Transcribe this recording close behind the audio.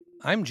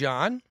I'm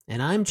John. And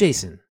I'm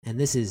Jason, and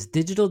this is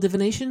Digital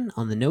Divination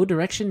on the No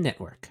Direction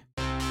Network.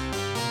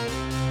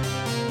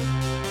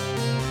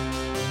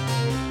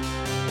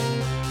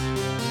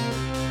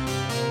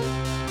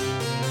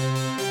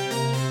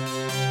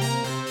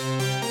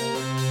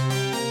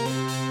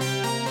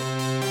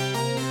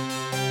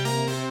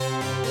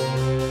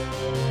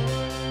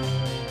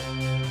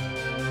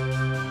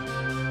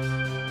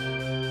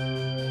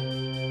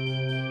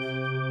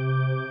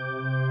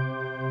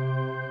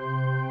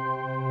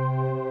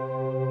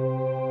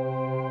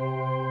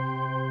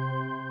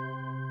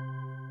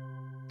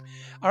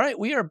 All right,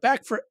 we are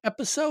back for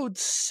episode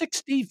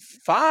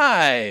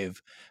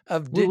 65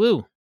 of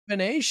Woo-woo.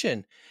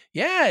 Divination.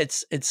 Yeah,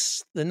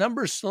 it's the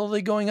number's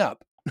slowly going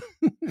up.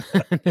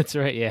 That's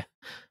right, yeah.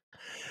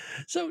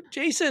 So,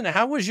 Jason,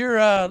 how was your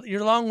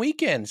long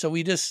weekend? So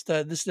we just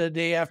this is the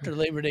day after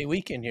Labor Day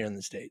weekend here in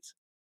the States.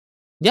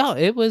 Yeah,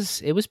 it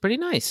was pretty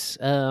nice.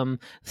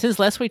 Since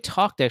last we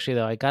talked, actually,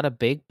 though, I got a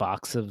big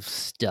box of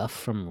stuff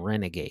from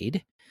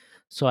Renegade.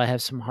 So I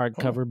have some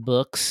hardcover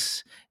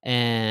books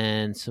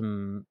and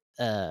some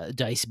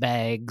dice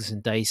bags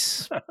and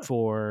dice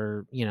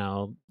for,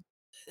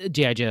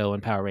 G.I. Joe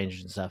and Power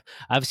Rangers and stuff.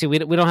 Obviously, we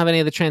don't have any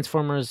of the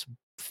Transformers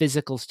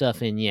physical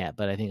stuff in yet,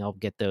 but I think I'll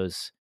get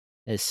those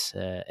as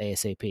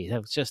ASAP.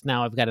 That's just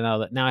now I've got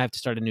another. Now I have to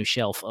start a new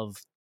shelf of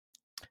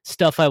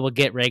stuff I will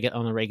get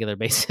on a regular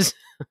basis.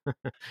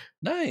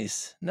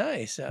 Nice.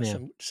 Yeah.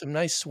 Some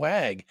nice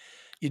swag.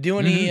 You do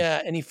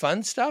any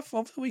fun stuff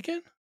over the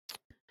weekend?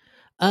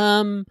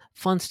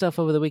 Fun stuff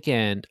over the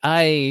weekend.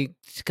 I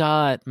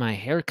got my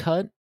hair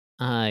cut.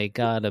 I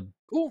got the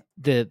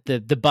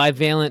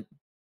bivalent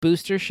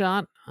booster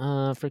shot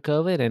for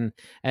COVID, and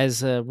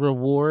as a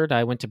reward,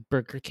 I went to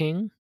Burger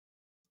King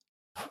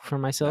for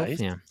myself.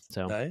 Nice. Yeah,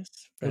 so nice.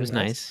 It was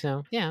nice.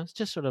 So yeah, it's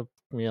just sort of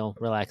real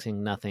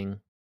relaxing. Nothing.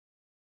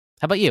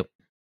 How about you?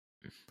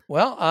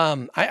 Well,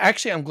 I'm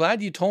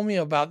glad you told me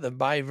about the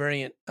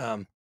bivariant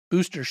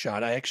booster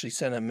shot. I actually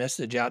sent a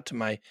message out to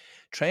my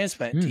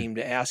transplant team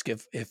to ask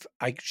if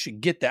I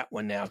should get that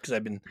one now, because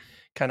I've been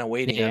kind of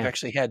waiting. Yeah. I've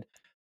actually had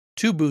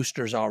 2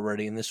 boosters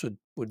already, and this would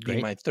be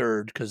Great. my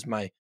third because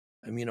my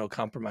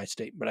immunocompromised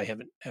state, but I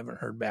haven't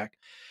heard back.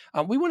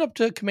 We went up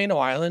to Camano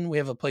Island. We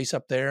have a place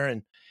up there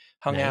and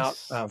hung out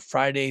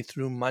Friday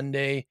through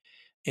Monday,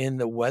 and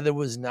the weather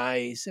was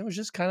nice. It was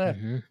just kind of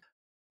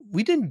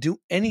we didn't do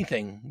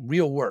anything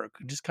real work.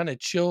 We just kind of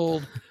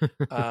chilled.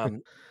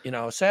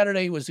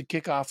 Saturday was the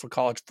kickoff for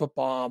college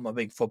football. I'm a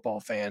big football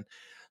fan,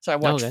 so I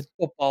watched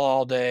football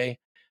all day.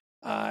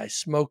 I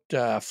smoked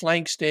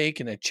flank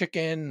steak and a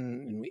chicken,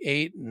 and we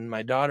ate. And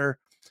my daughter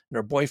and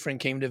her boyfriend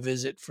came to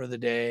visit for the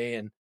day,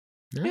 and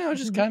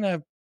just kind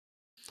of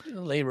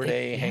Labor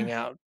Day hang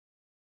out.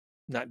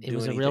 It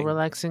was a real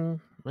relaxing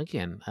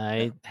weekend.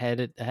 I had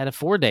a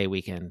 4-day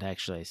weekend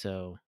actually,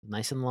 so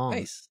nice and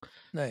long.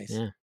 Nice.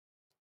 Yeah.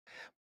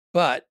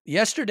 But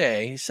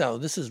yesterday, so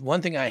this is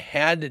one thing I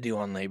had to do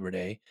on Labor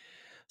Day.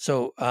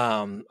 So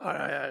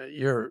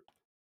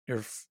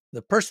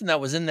the person that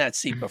was in that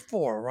seat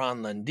before,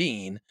 Ron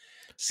Lundeen,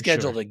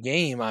 scheduled a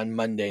game on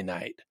Monday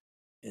night,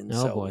 and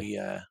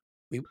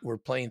we were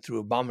playing through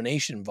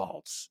Abomination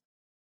Vaults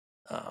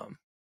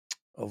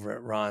over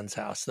at Ron's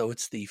house. Though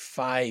it's the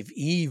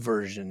 5e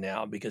version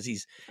now because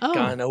he's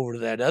gone over to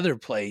that other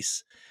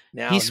place.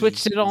 Now he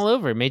switched it all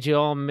over. Made you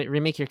all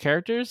remake your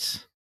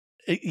characters.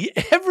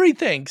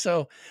 Everything.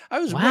 So I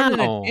was running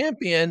a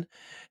champion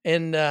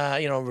and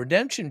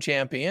redemption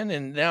champion,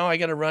 and now I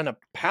got to run a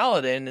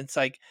paladin. It's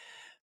like,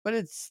 but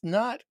it's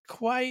not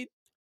quite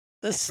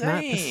the same.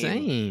 Not the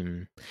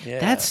same.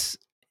 Yeah.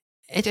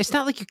 It's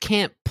not like you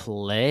can't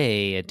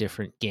play a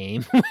different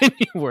game when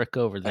you work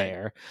over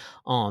there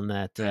on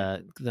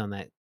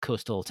that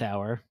coastal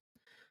tower.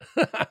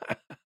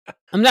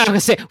 I'm not going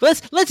to say.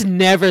 Let's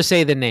never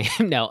say the name.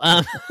 No.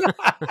 Let's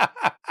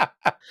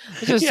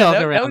just talk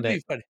around it.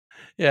 Be funny.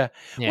 Yeah.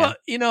 Well,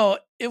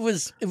 it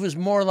was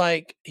more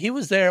like he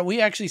was there.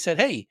 We actually said,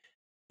 hey,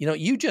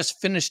 you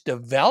just finished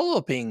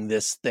developing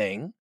this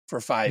thing for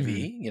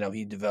 5e.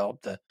 He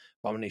developed the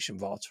Abomination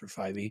Vaults for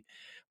 5e.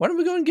 Why don't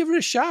we go and give it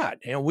a shot?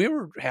 We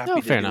were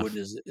happy to do it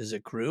as a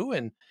crew.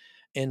 And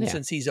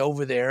since he's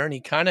over there and he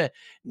kind of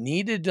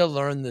needed to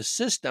learn the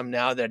system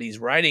now that he's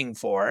writing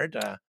for it.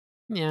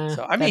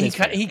 So, I mean,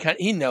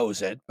 he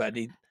knows it, but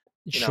we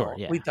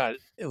thought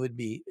it would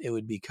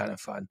be kind of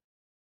fun.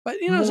 But,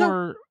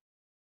 more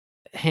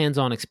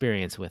hands-on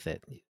experience with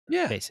it.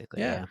 Yeah.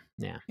 Basically. Yeah.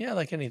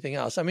 Like anything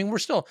else. I mean, we're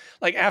still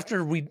like,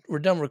 after we're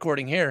done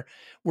recording here,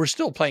 we're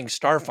still playing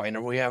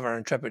Starfinder. We have our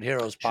Intrepid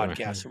Heroes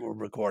podcast that we're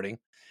recording,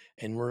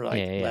 and we're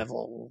like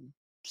level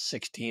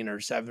 16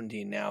 or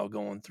 17 now,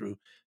 going through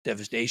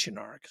Devastation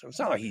Arc. So it's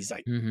not like he's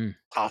like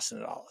tossing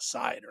it all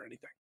aside or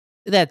anything.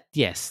 That's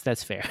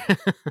fair.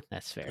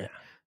 That's fair.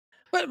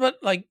 Yeah. But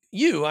like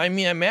you, I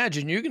mean, I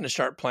imagine you're going to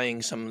start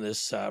playing some of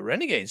this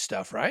Renegade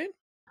stuff, right?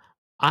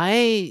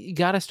 I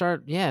gotta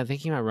start,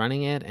 thinking about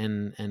running it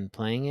and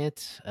playing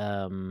it.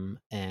 And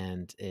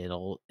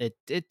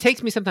it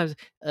takes me sometimes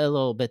a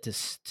little bit to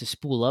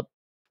spool up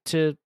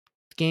to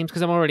games,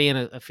 because I'm already in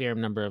a fair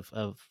number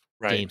of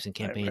Right. games and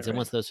campaigns, Right. and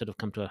once those sort of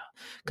come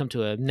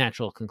to a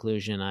natural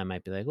conclusion, I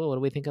might be like, well, what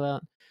do we think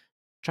about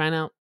trying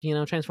out,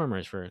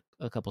 Transformers for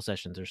a couple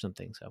sessions or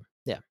something? So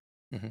yeah.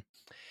 Mm-hmm.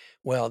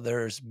 Well,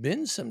 there's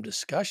been some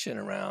discussion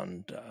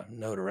around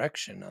No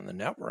Direction on the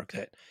network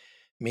that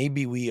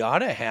maybe we ought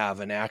to have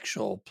an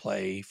actual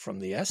play from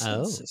the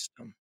Essence Oh,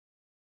 system.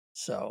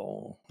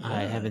 So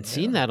I yeah, haven't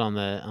seen yeah. that on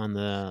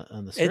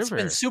the It's been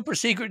server. super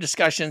secret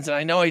discussions, and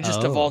I know I just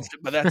Oh. divulged it,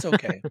 but that's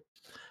okay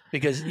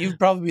because you'd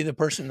probably be the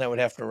person that would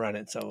have to run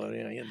it. So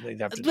they'd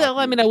have to talk Well,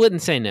 to I you mean, I about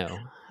wouldn't say no.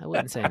 I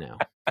wouldn't say no.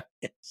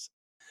 yes.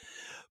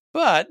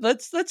 But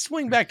let's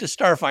swing back to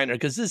Starfinder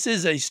because this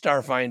is a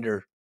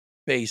Starfinder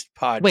based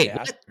Wait,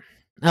 podcast. what?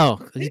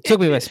 Oh, you took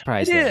me by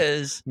surprise It there.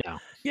 is. No.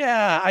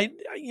 Yeah,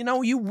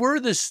 you were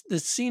the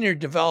senior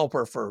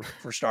developer for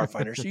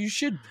Starfinder, so you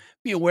should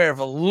be aware of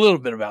a little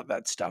bit about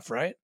that stuff,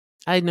 right?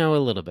 I know a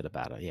little bit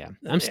about it, yeah.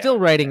 I'm still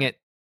Yeah, writing it,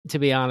 to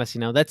be honest.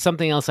 That's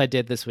something else I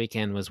did this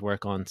weekend, was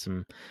work on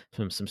some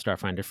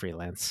Starfinder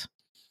freelance.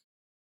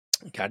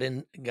 got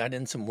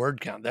in some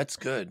word count. That's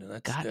good.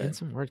 That's Got in good.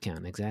 some word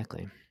count,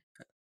 exactly.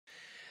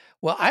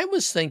 Well, I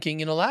was thinking,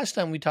 last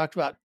time we talked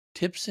about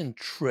tips and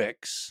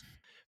tricks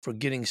for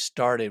getting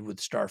started with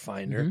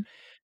Starfinder, Mhm.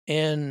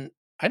 and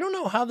I don't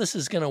know how this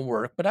is going to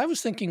work, but I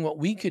was thinking what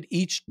we could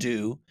each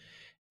do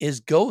is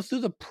go through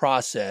the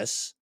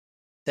process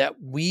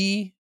that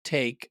we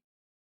take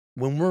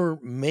when we're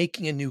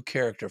making a new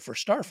character for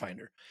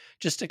Starfinder,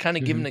 just to kind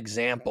of give an Mhm.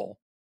 example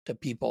to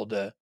people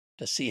to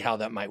see how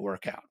that might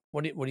work out.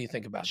 What do you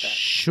think about that?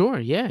 Sure,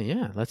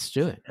 yeah, let's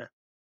do it. Yeah.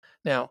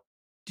 Now,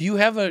 do you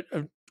have a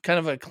kind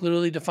of a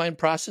clearly defined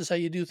process how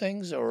you do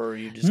things, or are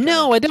you just kind of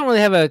No, I don't really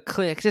have a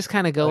click. Just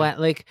kind of go okay? at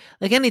like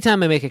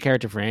anytime I make a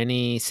character for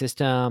any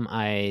system,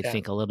 I Yeah,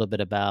 think a little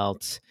bit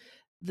about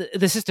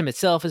the system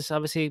itself. Is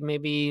obviously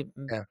maybe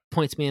yeah,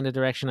 points me in a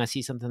direction. I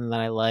see something that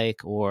I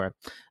like, or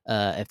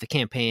if the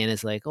campaign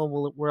is like, oh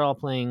well, we're all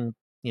playing,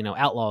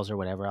 outlaws or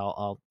whatever.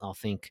 I'll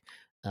think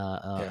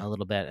yeah. a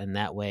little bit in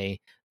that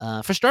way.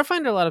 For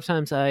Starfinder, a lot of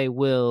times I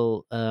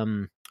will.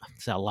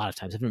 So a lot of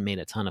times I haven't made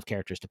a ton of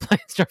characters to play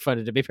in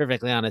Starfinder, to be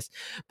perfectly honest.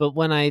 But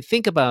when I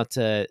think about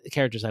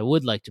characters I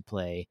would like to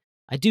play,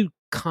 I do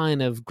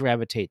kind of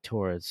gravitate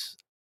towards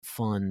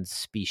fun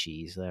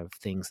species of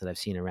things that I've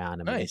seen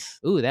around. I mean, Nice.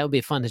 ooh, that would be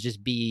fun to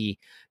just be,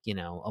 a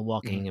Mhm,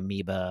 walking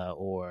amoeba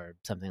or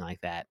something like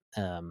that.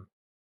 And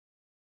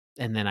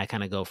then I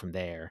kind of go from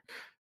there.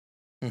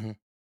 mhm.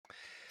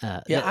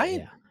 Yeah,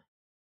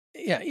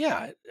 Yeah.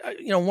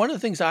 yeah. One of the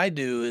things I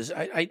do is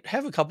I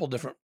have a couple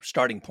different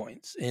starting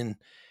points, and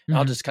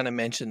I'll Hmm. just kind of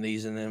mention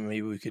these, and then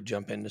maybe we could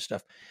jump into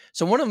stuff.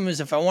 So one of them is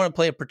if I want to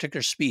play a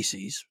particular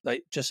species,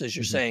 like just as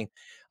you're Hmm. saying,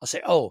 I'll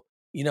say, oh,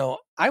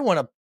 I want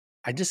to.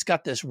 I just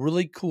got this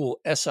really cool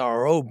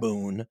SRO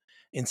boon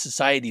in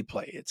society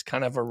play. It's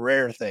kind of a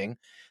rare thing,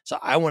 so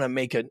I want to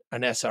make an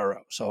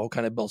SRO. So I'll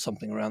kind of build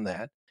something around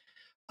that.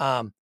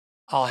 Um,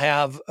 I'll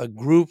have a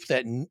group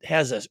that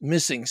has a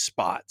missing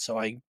spot. So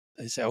I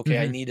say, okay,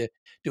 I Hmm. need to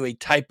do a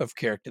type of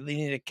character. They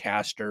need a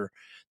caster.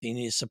 They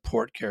need a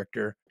support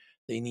character.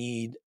 They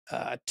need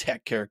a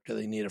tech character.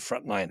 They need a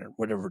frontliner,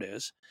 whatever it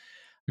is.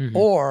 Hmm.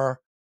 Or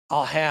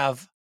I'll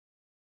have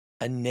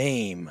a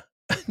name.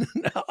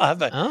 I'll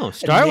have Oh, a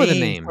start with a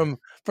name name.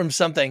 from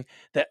something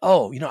that,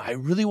 oh, I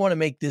really want to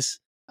make this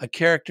a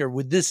character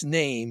with this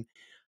name.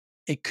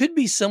 It could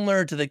be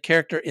similar to the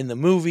character in the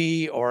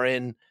movie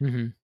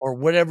Hmm. or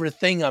whatever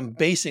thing I'm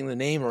basing the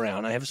name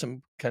around. I have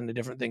some kind of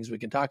different things we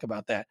can talk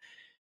about that,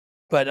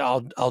 but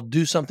I'll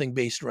do something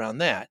based around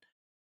that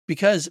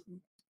because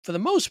for the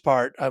most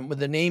part, with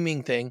the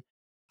naming thing,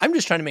 I'm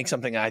just trying to make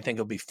something I think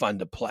will be fun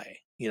to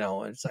play.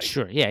 It's like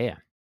Sure. Yeah.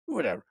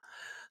 whatever.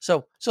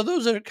 So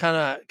those are kind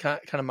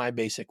of my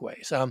basic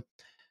ways. Do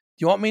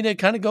you want me to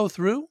kind of go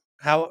through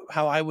how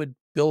I would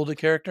build a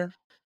character?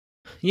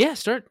 Yeah.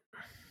 Start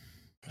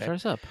Okay.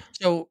 us up.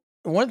 So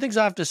one of the things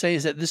I have to say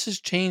is that this has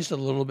changed a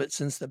little bit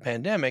since the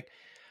pandemic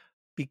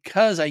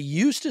because I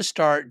used to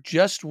start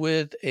just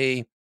with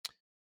a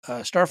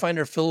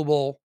Starfinder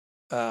fillable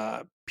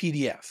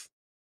PDF,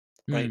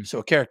 right? Mm. So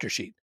a character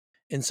sheet,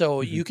 and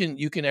so Hmm.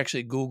 you can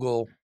actually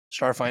Google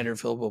Starfinder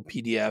fillable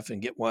PDF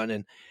and get one,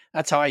 and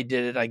that's how I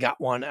did it. I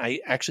got one. I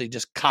actually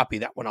just copy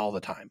that one all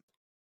the time,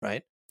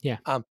 right? Yeah.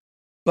 Um,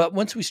 but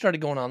once we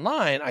started going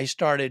online, I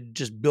started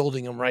just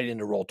building them right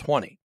into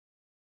Roll20,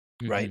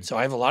 Hmm. right? So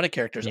I have a lot of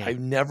characters. Yeah. I've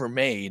never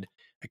made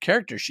a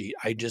character sheet.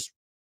 I just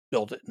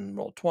built it in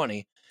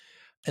Roll20.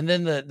 And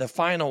then the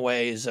final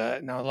way is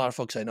now a lot of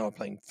folks I know are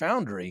playing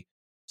Foundry,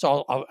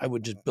 so I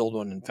would just build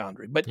one in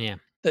Foundry. But Yeah.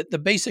 the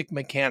basic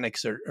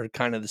mechanics are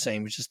kind of the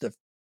same. It's just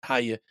how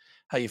you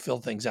fill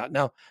things out.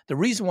 Now the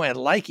reason why I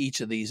like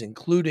each of these,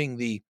 including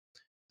the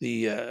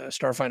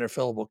Starfinder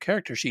fillable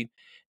character sheet,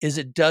 is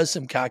it does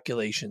some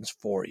calculations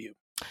for you,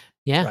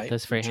 Yeah. right?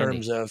 That's In very handy.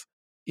 terms of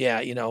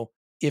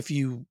if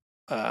you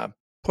uh,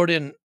 put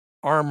in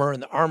armor in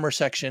the armor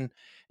section,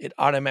 it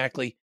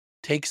automatically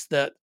takes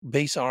the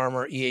base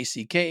armor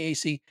EAC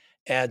KAC,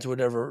 adds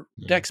whatever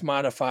Yeah. dex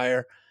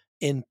modifier,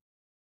 and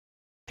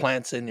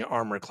plants in your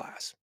armor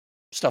class,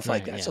 stuff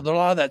like that. Yeah. So a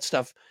lot of that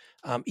stuff,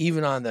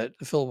 even on the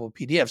fillable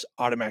PDFs,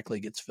 automatically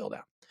gets filled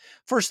out.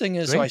 First thing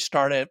is, so I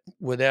start it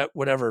with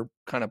whatever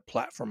kind of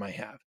platform I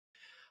have.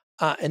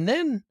 And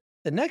then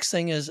the next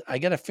thing is I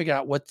got to figure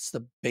out what's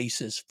the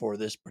basis for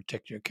this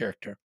particular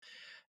character.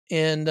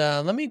 And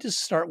let me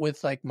just start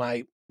with like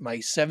my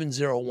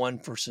 701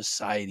 for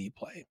society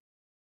play.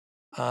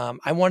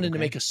 I wanted to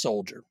make a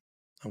soldier.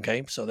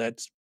 Okay. So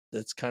that's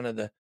kind of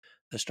the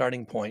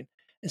starting point.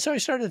 And so I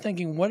started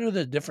thinking, what are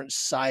the different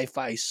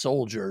sci-fi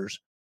soldiers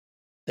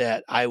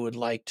that I would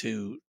like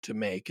to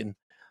make? And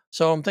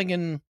so I'm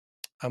thinking,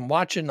 I'm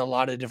watching a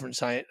lot of different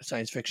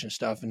science fiction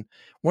stuff. And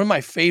one of my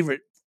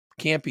favorite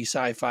campy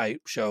sci-fi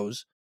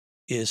shows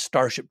is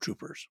Starship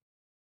Troopers.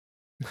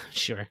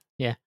 Sure.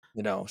 Yeah.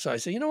 So I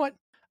say, you know what?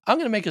 I'm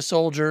going to make a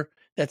soldier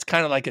that's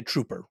kind of like a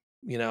trooper,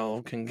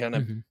 can kind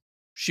of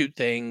shoot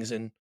things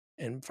and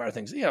fire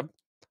things.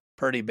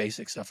 Pretty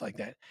basic stuff like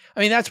that.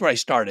 I mean, that's where I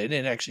started,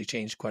 and it actually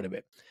changed quite a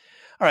bit.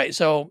 All right,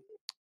 so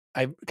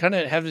I kind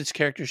of have this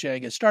character sheet. I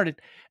get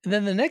started, and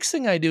then the next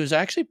thing I do is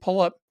I actually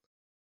pull up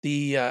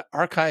the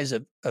archives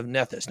of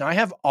Nethys. Now I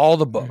have all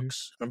the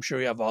books. I'm sure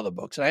you have all the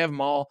books, and I have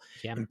them all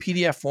in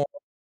PDF form,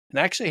 and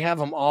I actually have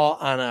them all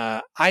on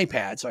a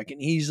iPad, so I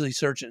can easily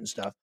search it and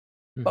stuff.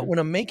 But when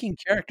I'm making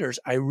characters,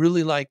 I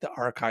really like the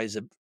archives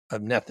of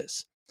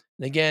Nethys.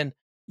 And again,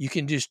 you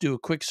can just do a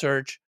quick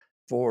search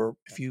for,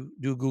 if you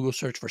do a Google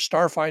search for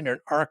Starfinder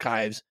and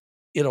archives,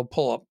 it'll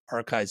pull up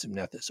archives of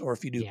Nethys. Or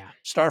if you do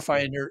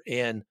Starfinder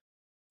and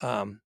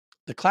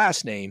the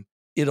class name,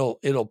 it'll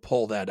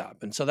pull that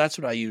up. And so that's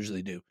what I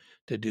usually do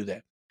to do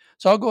that.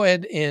 So I'll go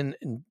ahead and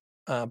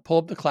pull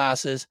up the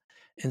classes.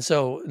 And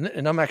so,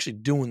 and I'm actually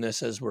doing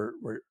this as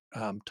we're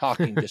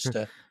talking, just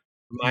to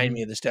remind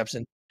me of the steps.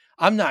 And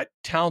I'm not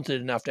talented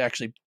enough to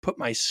actually put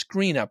my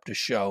screen up to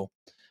show,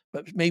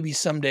 but maybe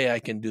someday I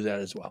can do that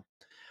as well.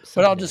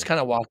 But I'll just kind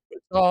of walk.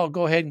 So I'll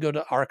go ahead and go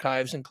to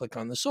archives and click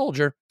on the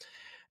soldier,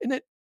 and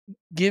it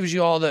gives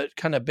you all the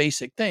kind of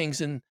basic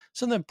things. And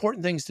some of the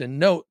important things to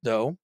note,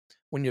 though,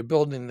 when you're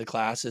building the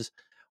class is,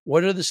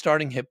 what are the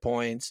starting hit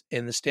points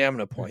and the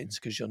stamina points,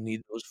 because you'll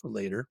need those for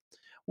later.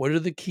 What are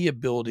the key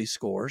ability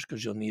scores,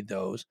 because you'll need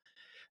those.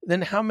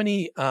 Then how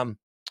many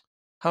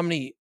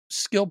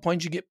skill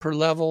points you get per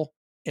level,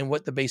 and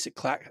what the basic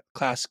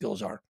class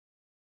skills are.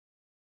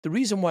 The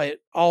reason why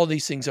all of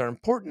these things are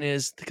important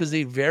is because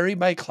they vary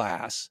by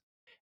class,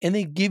 and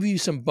they give you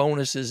some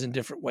bonuses in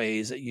different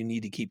ways that you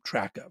need to keep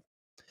track of.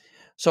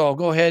 So I'll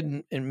go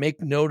ahead and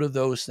make note of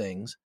those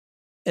things.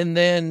 And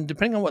then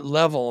depending on what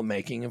level I'm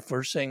making, and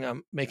first saying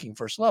I'm making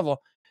first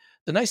level,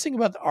 the nice thing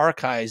about the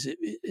archives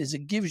is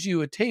it gives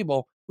you a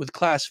table with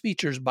class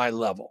features by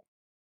level.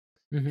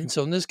 And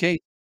so in this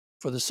case,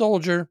 for the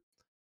soldier,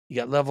 you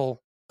got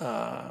level,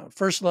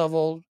 first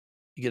level,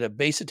 you get a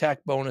base attack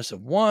bonus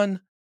of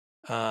 1.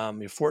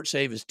 Your fort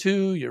save is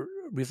 2. Your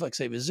reflex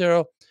save is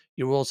 0.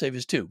 Your will save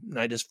is 2. And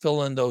I just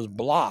fill in those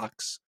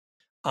blocks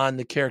on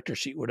the character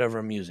sheet, whatever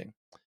I'm using.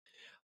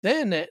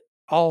 Then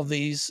all of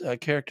these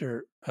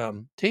character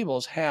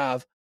tables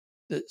have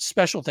the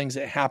special things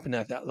that happen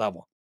at that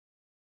level.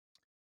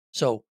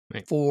 So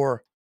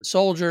for the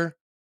soldier,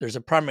 there's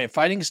a primary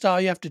fighting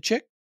style you have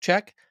to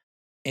check,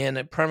 and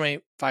a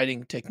primary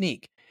fighting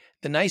technique.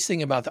 The nice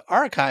thing about the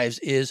archives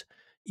is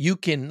you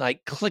can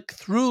like click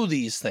through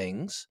these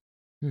things,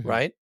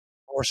 right?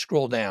 Or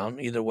scroll down,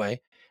 either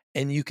way,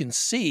 and you can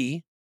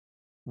see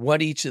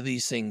what each of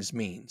these things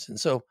means. And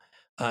so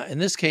in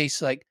this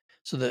case,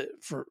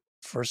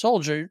 for a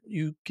soldier,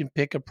 you can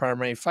pick a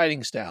primary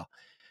fighting style.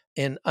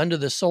 And under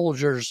the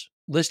soldier's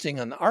listing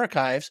on the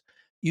archives,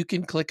 you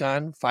can click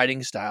on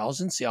fighting styles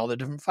and see all the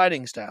different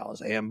fighting styles: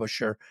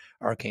 ambusher,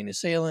 arcane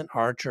assailant,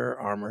 archer,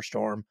 armor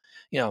storm.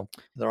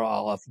 They're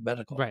all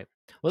alphabetical. Right.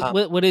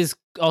 What is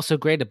also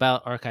great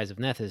about Archives of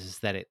Nethys is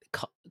that it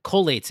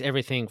collates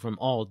everything from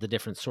all the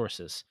different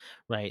sources,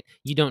 right?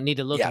 You don't need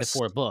to look at the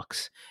 4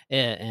 books,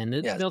 and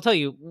they'll tell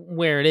you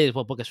where it is,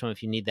 what book it's from,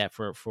 if you need that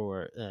for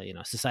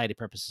society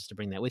purposes to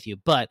bring that with you.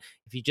 But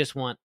if you just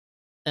want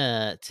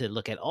to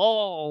look at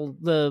all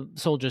the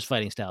soldiers'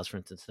 fighting styles, for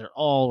instance, they're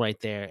all right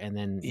there, and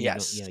then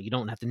you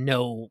don't have to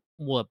know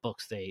what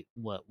books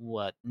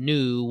what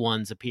new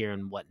ones appear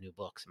in what new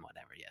books and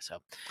whatever. Yeah, so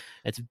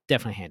it's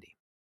definitely handy.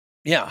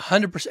 Yeah,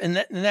 100%. And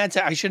that's,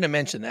 I should have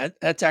mentioned that.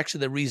 That's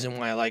actually the reason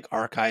why I like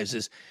archives,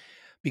 is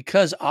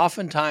because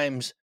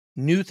oftentimes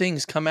new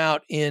things come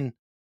out in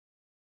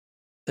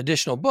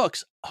additional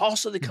books.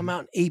 Also, they come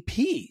out in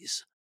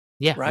APs.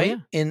 Yeah. Right.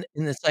 Oh, yeah. And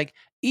it's like,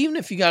 even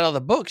if you got all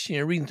the books,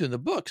 reading through the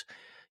books,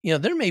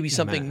 there may be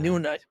something new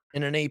in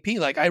an AP.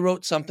 Like I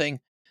wrote something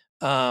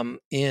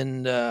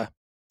in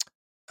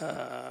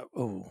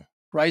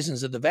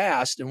Horizons of the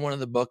Vast. In one of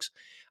the books,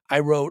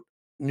 I wrote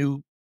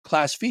new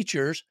class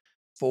features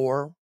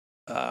for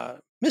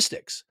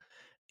mystics.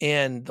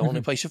 And the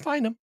only place you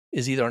find them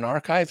is either in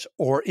archives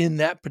or in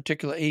that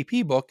particular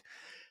AP book.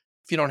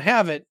 If you don't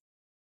have it,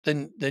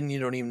 then you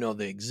don't even know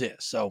they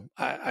exist. So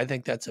I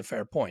think that's a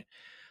fair point.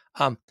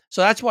 So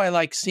that's why I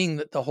like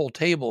seeing the whole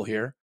table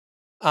here.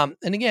 And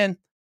again,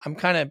 I'm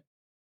kind of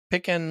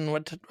picking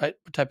what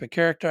type of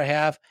character I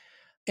have.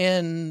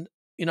 And,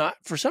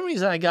 for some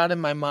reason I got in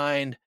my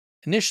mind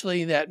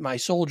initially that my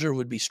soldier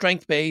would be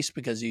strength based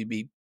because he'd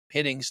be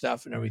hitting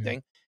stuff and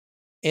everything.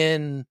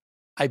 And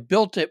I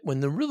built it when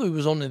there really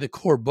was only the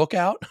core book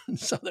out.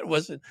 So there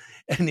wasn't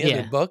any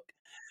other book.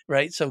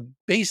 Right. So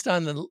based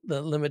on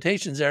the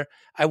limitations there,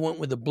 I went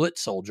with a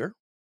blitz soldier,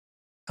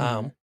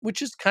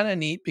 which is kind of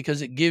neat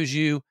because it gives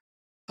you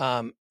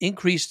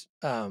increased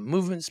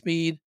movement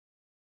speed,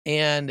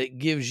 and it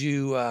gives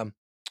you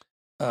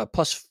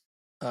plus,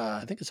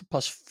 I think it's a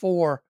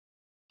 +4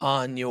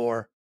 on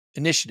your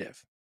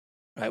initiative,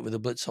 right, with a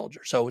blitz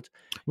soldier. So it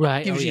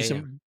gives you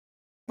some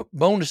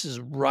bonuses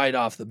right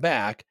off the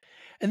back,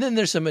 and then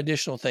there's some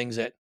additional things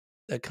that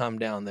come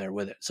down there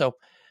with it. So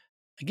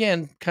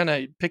again, kind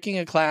of picking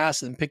a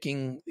class and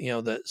picking,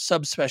 the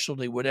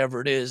subspecialty,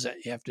 whatever it is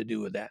that you have to do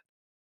with that.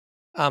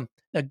 Now,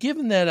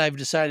 given that I've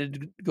decided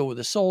to go with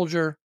a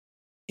soldier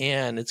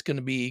and it's going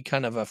to be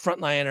kind of a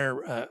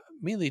frontliner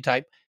melee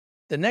type,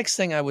 the next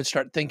thing I would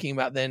start thinking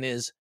about then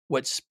is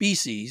what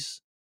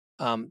species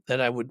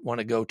that I would want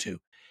to go to.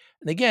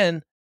 And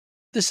again,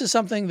 this is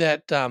something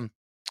that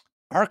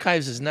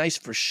Archives is nice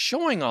for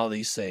showing all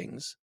these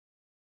things,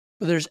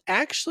 but there's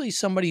actually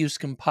somebody who's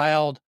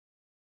compiled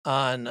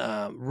on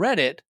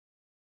Reddit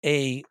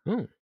a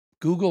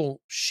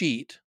Google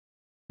sheet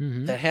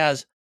that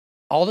has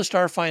all the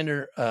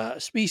Starfinder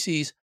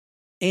species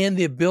and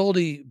the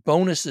ability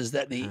bonuses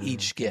that they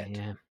each get.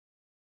 Yeah.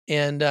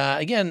 And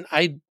again,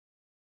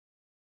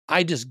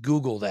 I just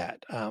Google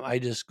that. I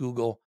just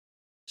Google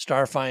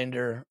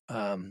Starfinder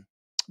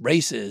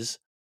races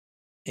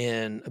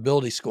and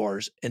ability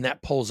scores, and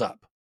that pulls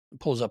up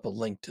a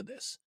link to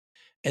this.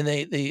 And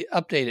they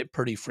update it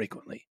pretty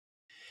frequently.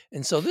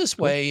 And so this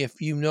way,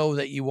 if you know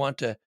that you want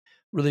to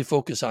really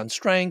focus on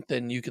strength,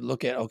 then you could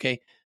look at,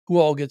 okay, who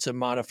all gets a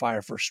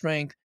modifier for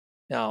strength?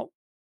 Now,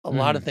 a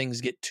lot of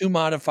things get 2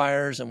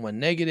 modifiers and 1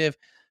 negative.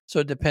 So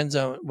it depends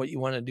on what you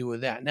want to do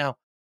with that. Now,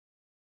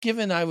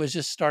 given I was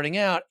just starting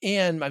out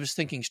and I was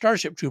thinking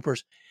Starship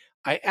Troopers,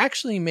 I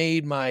actually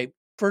made my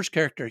first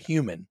character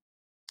human,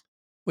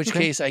 which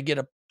case I get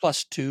a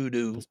 +2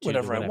 to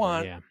whatever I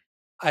want. Yeah.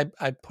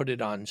 I put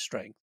it on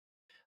strength.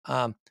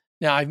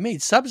 Now I've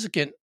made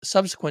subsequent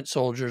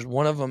soldiers.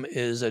 One of them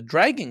is a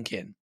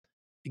Dragonkin,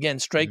 again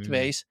strength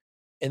base,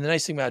 and the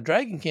nice thing about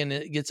Dragonkin,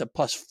 it gets a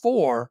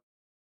 +4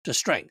 to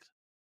strength,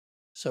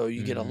 so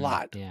you get a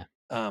lot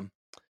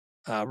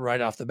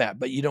right off the bat.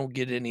 But you don't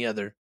get any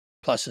other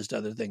pluses to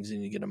other things,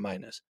 and you get a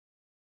minus.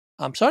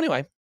 So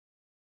anyway,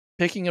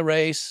 picking a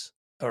race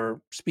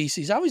or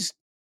species,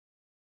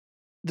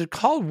 they're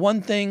called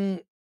one thing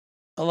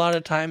a lot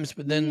of times,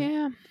 but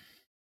then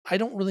I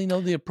don't really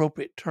know the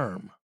appropriate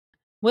term.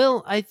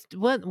 Well,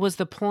 what was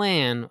the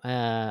plan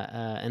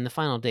in the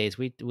final days?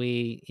 We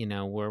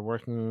were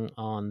working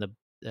on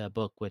the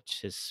book, which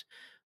has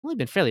only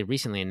been fairly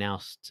recently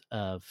announced,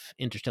 of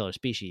Interstellar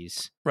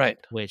Species, right?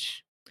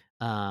 Which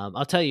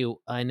I'll tell you,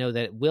 I know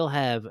that we'll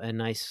have a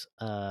nice.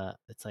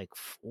 It's like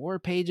 4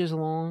 pages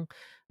long,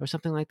 or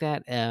something like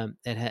that.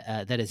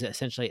 That is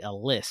essentially a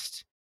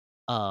list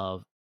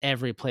of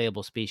every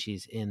playable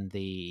species in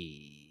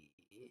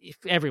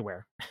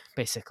everywhere,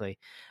 basically.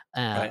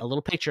 A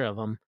little picture of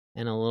them,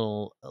 and a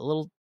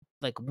little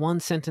like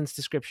 1-sentence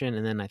description,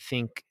 and then I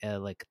think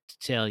like to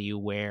tell you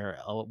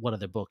what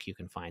other book you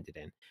can find it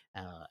in,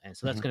 and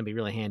so that's going to be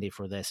really handy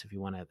for this if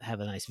you want to have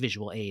a nice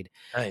visual aid.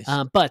 Nice.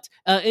 But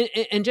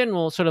in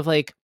general, sort of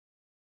like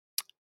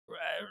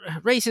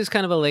race is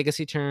kind of a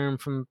legacy term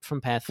from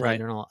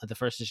Pathfinder, and the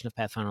first edition of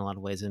Pathfinder in a lot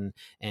of ways,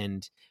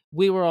 and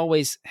we were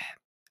always,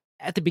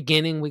 at the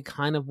beginning, we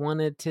kind of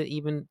wanted to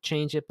even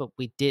change it, but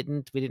we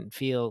didn't. We didn't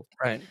feel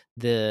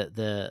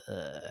the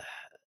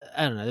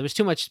I don't know. There was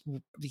too much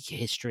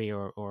history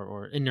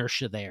or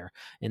inertia there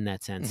in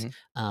that sense.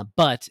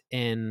 But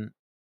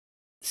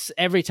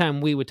every time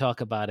we would talk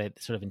about it,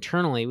 sort of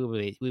internally,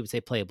 we would say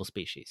playable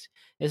species.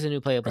 Is a new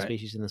playable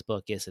species in this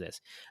book? Yes, it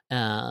is.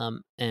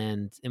 And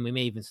we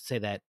may even say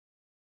that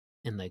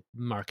in like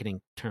marketing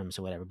terms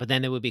or whatever. But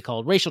then it would be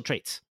called racial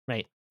traits,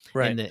 right?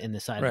 In the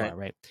sidebar,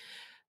 right?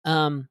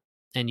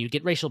 And you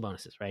get racial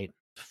bonuses, right,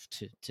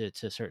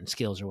 to certain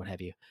skills or what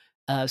have you.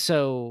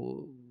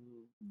 So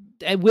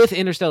with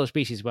Interstellar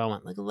Species, well, I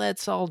went like,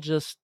 let's all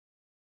just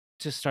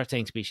start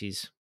saying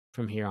species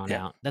from here on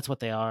out. That's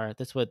what they are.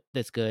 That's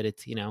good.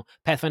 It's,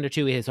 Pathfinder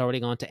 2 has already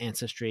gone to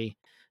ancestry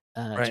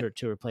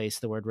to replace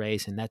the word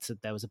race, and that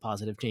was a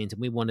positive change,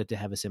 and we wanted to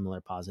have a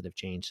similar positive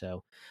change.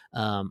 So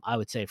I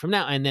would say from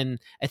now, and then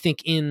I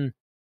think in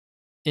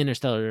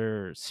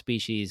Interstellar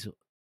Species,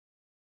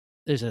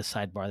 there's a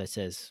sidebar that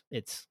says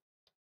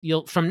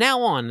from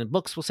now on, the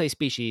books will say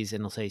species,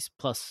 and it'll say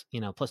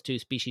 +2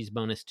 species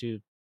bonus to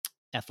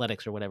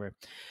athletics or whatever.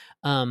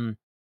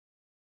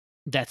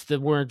 That's the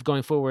word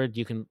going forward.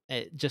 You can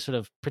just sort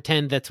of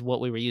pretend that's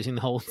what we were using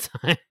the whole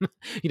time.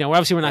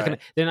 Obviously we're not going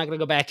to, they're not going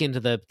to go back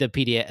into the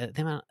PDF.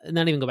 They're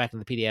not even go back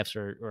into the PDFs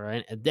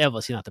or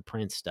obviously not the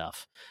print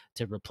stuff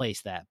to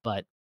replace that,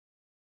 but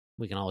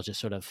we can all just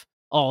sort of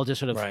all just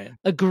sort of Right.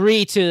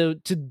 agree to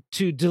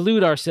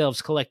delude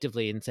ourselves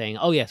collectively and saying,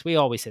 "Oh yes, we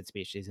always said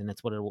species, and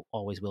that's what it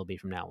always will be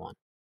from now on."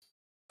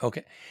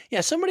 Okay.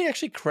 Yeah, somebody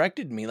actually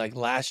corrected me like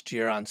last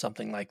year on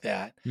something like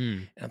that.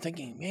 Hmm. And I'm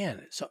thinking,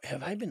 man, so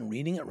have I been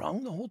reading it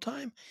wrong the whole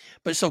time?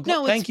 But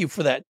No, it's thank you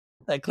for that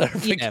yeah,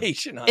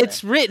 clarification on that.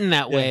 it's written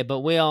that Yeah. way, but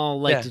we all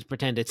like Yeah. to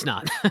pretend it's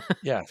not.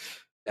 Yeah.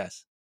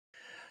 Yes.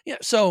 Yeah.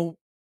 So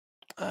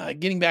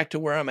getting back to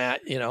where I'm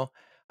at,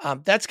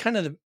 that's kind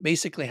of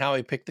basically how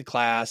I picked the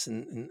class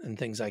and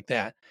things like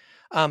that.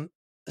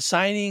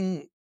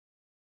 Assigning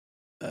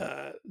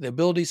the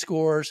ability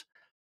scores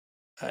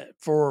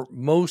for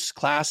most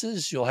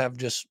classes, you'll have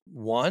just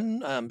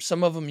one.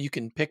 Some of them you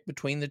can pick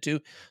between the two.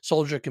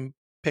 Soldier can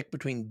pick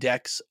between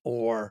Dex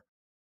or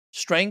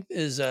Strength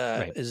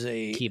Right. is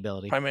a Key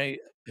ability. primary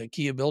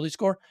key ability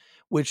score,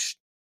 which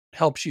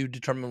helps you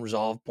determine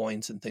resolve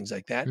points and things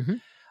like that.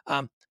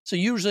 Mhm. So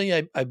usually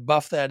I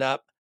buff that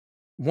up.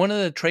 One of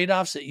the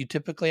trade-offs that you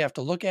typically have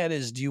to look at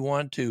is, do you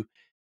want to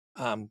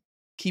um,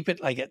 keep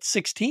it like at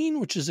 16,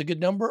 which is a good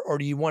number, or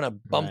do you want to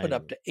bump it Right.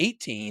 up to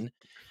 18?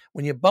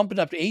 When you bump it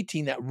up to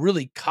 18, that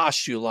really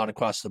costs you a lot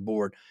across the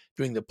board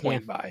doing the Yeah.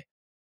 point buy.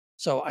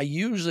 So I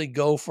usually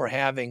go for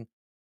having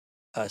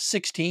a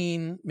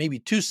 16, maybe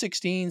two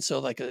 16. So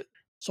like a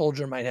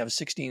soldier might have a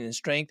 16 in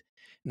strength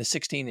and a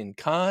 16 in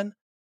con,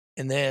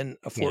 and then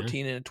a Yeah.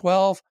 14 and a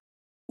 12,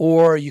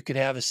 or you could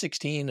have a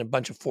 16 and a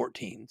bunch of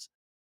 14s.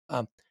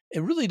 Um, it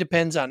really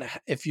depends on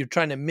if you're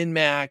trying to min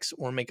max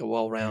or make a Mm.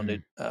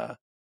 well-rounded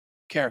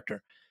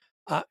character.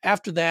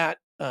 After that,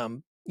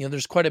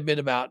 there's quite a bit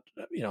about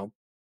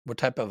what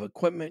type of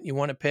equipment you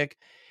want to pick.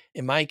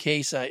 In my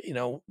case,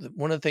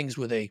 one of the things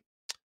with a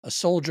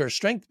soldier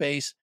strength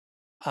base,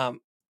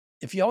 um,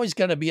 if you always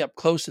got to be up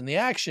close in the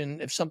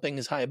action, if something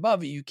is high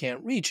above you, you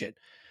can't reach it.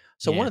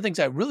 So one Yeah. of the things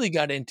I really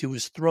got into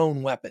was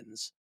thrown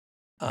weapons.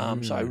 So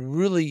Mm.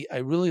 I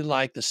really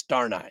like the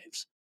star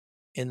knives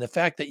and the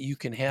fact that you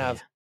can Yeah.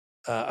 have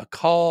a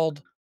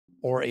called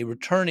or a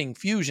returning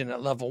fusion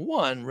at level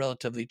 1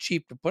 relatively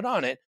cheap to put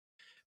on it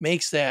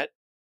makes that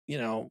you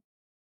know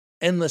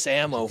endless That's a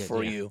ammo good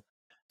for yeah. you,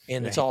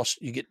 and it's Right. all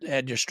you get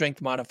add your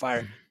strength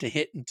modifier to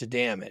hit and to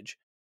damage.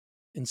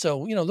 And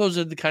so those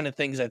are the kind of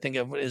things I think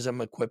of as I'm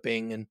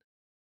equipping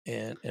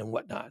and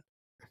whatnot.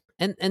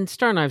 And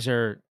star knives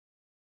are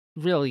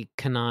really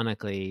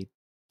canonically,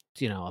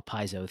 a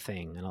piezo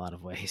thing in a lot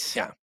of ways.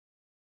 Yeah.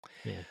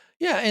 Yeah.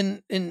 Yeah,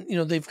 and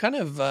they've kind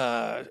of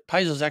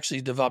Paizo's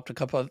actually developed a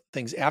couple of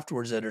things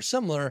afterwards that are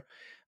similar,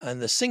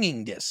 and the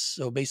singing discs.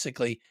 So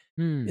basically,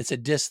 Hmm. it's a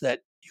disc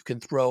that you can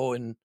throw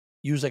and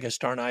use like a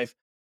star knife,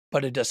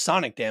 but it does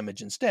sonic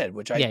damage instead,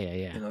 which Yeah, yeah,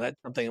 yeah.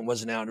 that's something that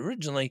wasn't out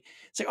originally.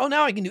 It's like, oh,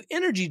 now I can do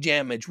energy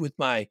damage with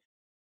my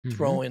Mhm.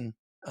 throw-in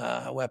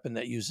weapon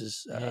that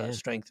uses Yeah, yeah.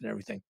 strength and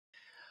everything.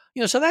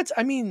 So that's,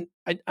 I'm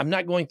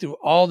not going through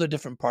all the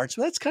different parts,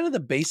 but that's kind of the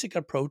basic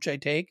approach I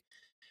take.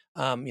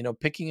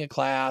 Picking a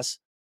class,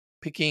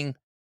 picking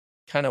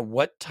kind of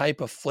what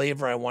type of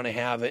flavor I want to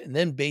have it, and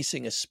then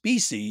basing a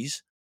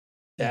species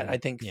that I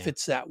Mhm. think Yeah.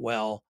 fits that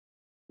well,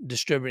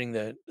 distributing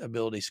the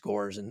ability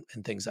scores and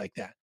things like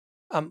that.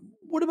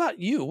 What about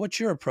you? What's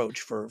your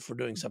approach for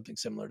doing something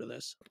similar to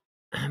this?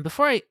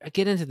 Before I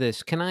get into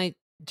this, can I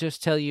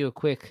just tell you a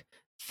quick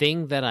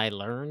thing that I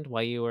learned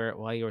while you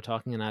were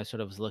talking, and I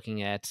sort of was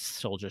looking at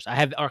soldiers. I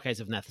have Archives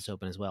of Nethys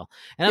open as well,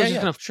 and I Yeah, was just yeah,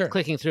 kind of sure.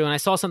 clicking through, and I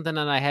saw something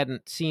that I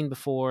hadn't seen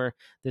before.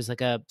 There's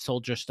like a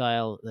soldier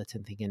style that's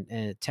in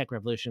thinking Tech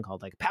Revolution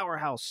called like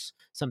Powerhouse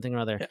something or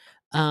other. Yeah,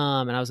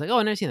 And I was like, oh,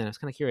 I've never seen that. I was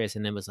kind of curious,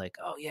 and then was like,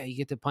 oh yeah, you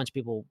get to punch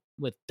people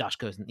with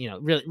dashkos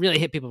and really really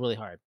hit people really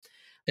hard.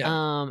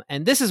 yeah.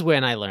 And this is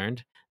when I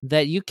learned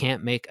that you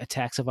can't make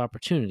attacks of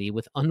opportunity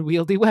with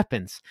unwieldy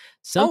weapons. Oh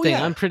Something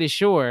I'm yeah. pretty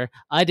sure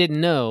I didn't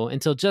know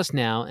until just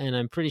now, and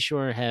I'm pretty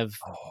sure have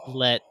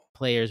let Oh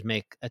players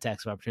make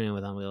attacks of opportunity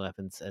with unwieldy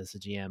weapons as a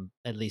GM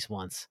at least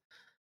once.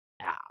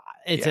 Ah,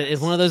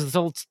 it's one of yes.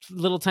 those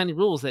little tiny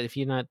rules that if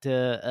you're not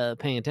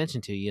paying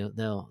attention to,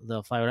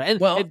 they'll fly right. And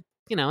Well, it,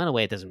 in a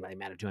way, it doesn't really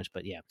matter too much.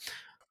 But yeah.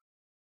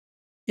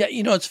 yeah.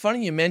 It's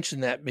funny you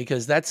mentioned that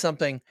because that's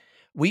something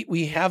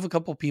we have a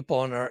couple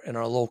people in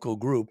our local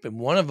group, and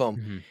one of them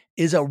Mhm.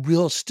 is a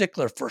real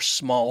stickler for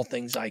small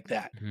things like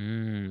that, Yeah.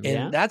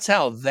 and that's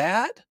how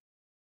that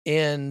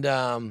and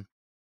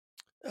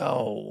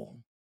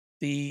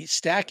the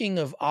stacking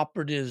of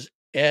operatives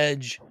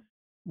edge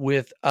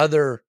with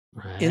other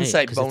Right,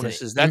 insight because it's an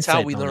bonuses. That's how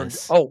insight we learned,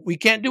 bonus. oh, we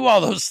can't do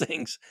all those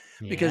things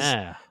because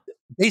Yeah.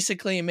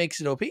 basically it makes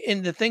it OP.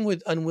 And the thing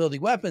with unwieldy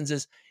weapons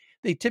is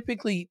they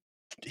typically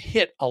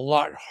hit a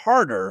lot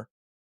harder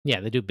Yeah,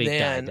 they do big die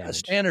than a damage.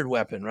 standard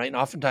weapon, right? And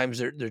oftentimes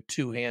they're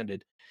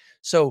two-handed.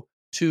 So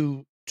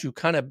to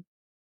kind of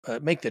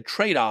make the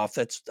trade-off,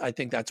 I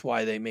think that's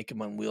why they make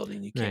them unwieldy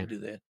and you can't Right. do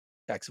the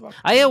attacks of I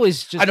opportunity.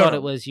 always I just don't thought it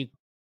know. was you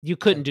Yeah.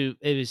 couldn't do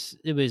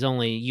it was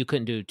only you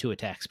couldn't do 2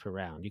 attacks per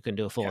round. You couldn't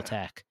do a full Yeah.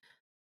 attack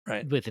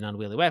Right. with an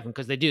unwieldy weapon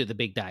because they do the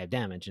big die of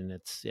damage, and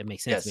it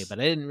makes sense to me, Yes. but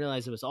I didn't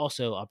realize it was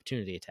also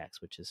opportunity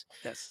attacks, which is,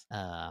 Yes.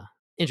 uh,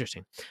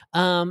 Interesting.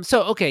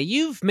 So okay,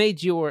 you've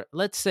made your,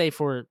 let's say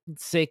for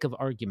sake of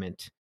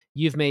argument,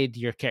 you've made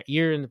your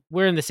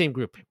we're in the same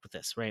group with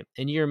this, right?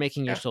 And you're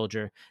making your Yeah.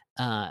 soldier,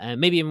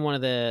 and maybe even one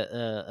of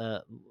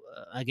the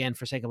again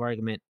for sake of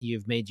argument,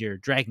 you've made your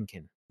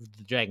dragonkin,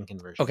 the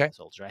dragonkin version of Okay. the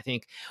soldier. I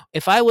think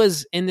if I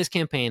was in this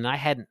campaign, I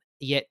hadn't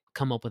yet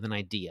come up with an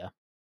idea,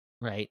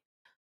 right?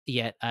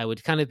 Yet I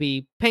would kind of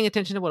be paying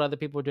attention to what other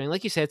people are doing.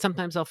 Like you said,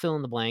 sometimes I'll fill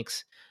in the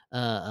blanks,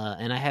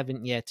 and I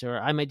haven't yet, or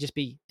I might just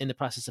be in the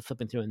process of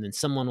flipping through, and then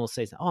someone will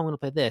say, "Oh, I'm going to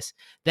play this."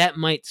 That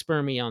might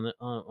spur me on the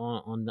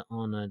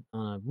on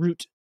a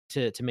route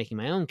to making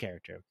my own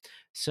character.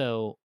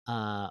 So,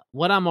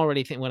 what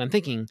I'm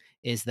thinking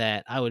is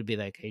that I would be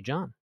like, "Hey,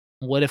 John,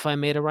 what if I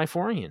made a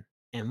Riforian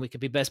and we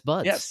could be best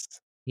buds?" Yes.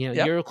 You know,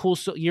 Yep. you're a cool,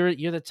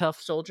 you're the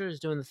tough soldier who's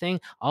doing the thing.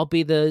 I'll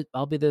be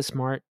the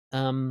smart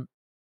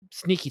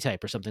sneaky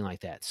type or something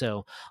like that.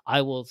 So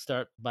I will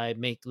start by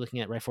looking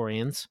at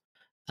Riforians,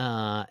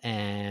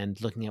 and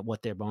looking at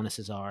what their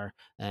bonuses are,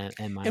 and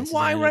And minuses. And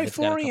why I know they've got a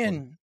couple of them.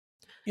 Riforian?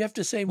 You have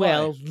to say why.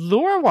 Well,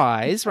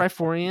 lore-wise,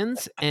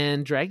 Riforians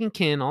and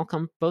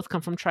Dragonkin both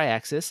come from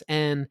Triaxis,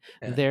 and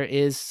Yeah. there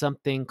is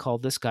something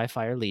called the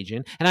Skyfire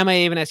Legion. And I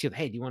may even ask you,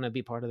 hey, do you want to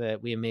be part of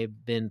that? We may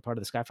have been part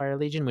of the Skyfire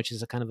Legion, which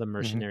is a kind of a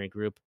mercenary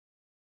group.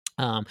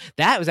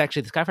 That was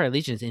actually the Skyfire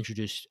Legion is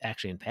introduced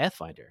actually in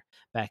Pathfinder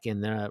back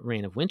in the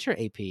Reign of Winter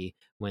AP,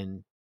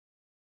 when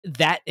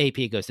that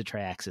AP goes to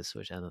Triaxis,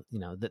 which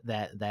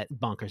that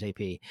bonkers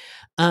AP,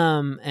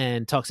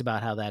 and talks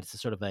about how that's a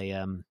sort of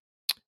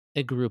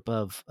a group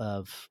of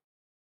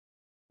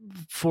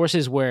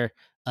forces where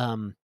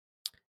the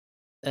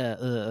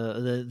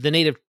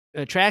native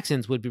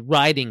Traxans would be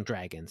riding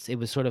dragons. It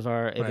was sort of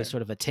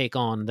a take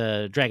on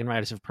the Dragon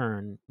Riders of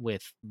Pern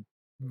with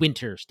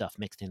winter stuff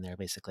mixed in there,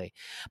 basically.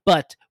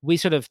 But we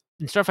sort of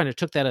in Starfinder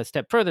took that a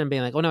step further and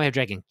being like, oh no, I have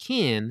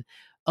Dragonkin.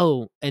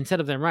 Oh, instead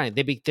of them riding,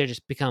 they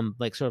just become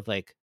like sort of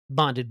like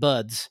bonded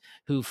buds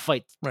who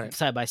fight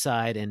side by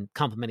side and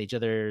complement each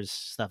other's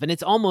stuff, and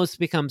it's almost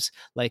becomes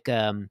like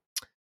it's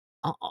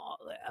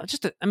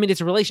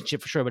a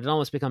relationship for sure, but it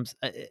almost becomes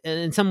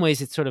in some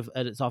ways it's sort of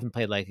it's often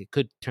played like it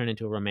could turn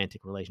into a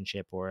romantic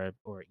relationship or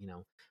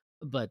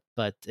but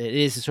it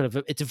is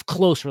it's a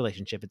close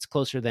relationship. It's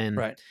closer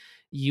than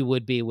you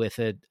would be with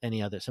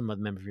some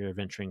other member of your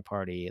adventuring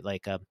party,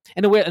 like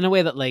in a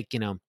way that like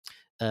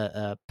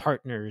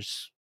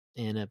partners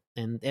in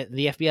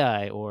the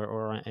FBI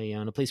or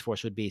in a police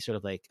force would be sort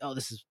of like, oh,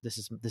 this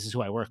is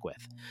who I work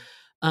with.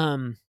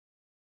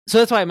 So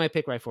that's why I might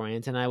pick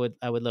Riforians, and I would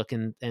look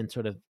and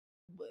sort of,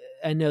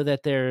 I know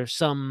that there's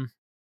some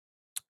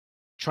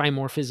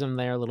trimorphism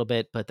there a little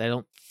bit, but I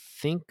don't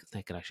think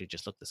I could actually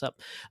just look this up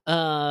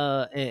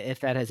if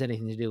that has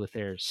anything to do with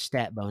their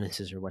stat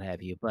bonuses or what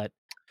have you. But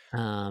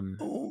I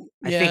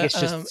think it's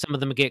just some of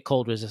them get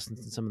cold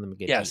resistance and some of them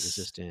get heat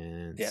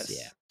resistance. Yes.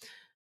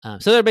 Yeah.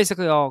 So they're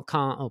basically all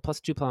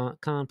 +2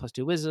 con,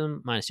 +2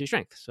 wisdom, -2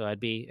 strength. So I'd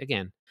be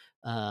again.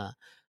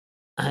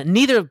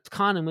 Neither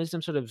con and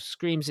wisdom sort of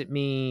screams at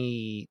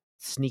me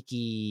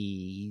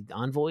sneaky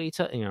envoy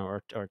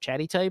or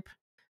chatty type.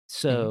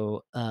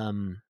 So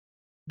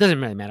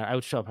doesn't really matter. I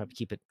would probably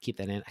keep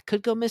that in. I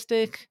could go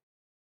mystic.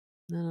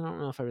 No, I don't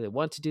know if I really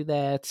want to do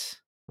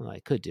that. Well, I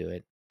could do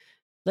it.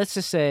 Let's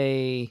just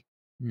say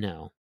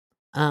no.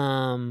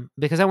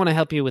 Because I want to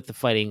help you with the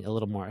fighting a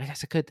little more. I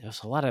guess I could.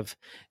 There's a lot of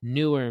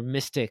newer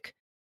mystic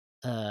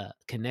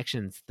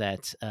connections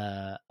that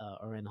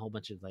are in a whole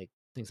bunch of like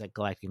things like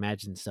Galactic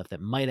Magic and stuff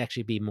that might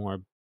actually be more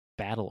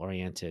battle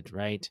oriented,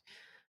 right?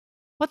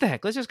 What the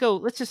heck? Let's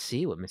just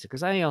see what mystic,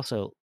 because I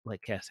also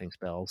like casting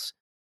spells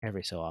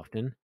every so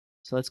often.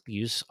 So let's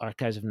use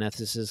Archives of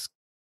Nethys's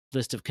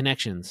list of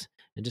connections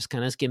and just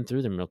kind of skim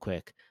through them real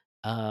quick.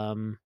 Do I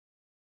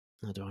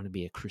want to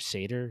be a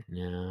crusader?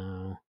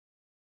 No.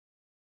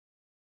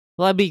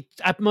 Well,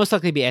 I'd most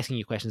likely be asking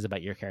you questions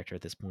about your character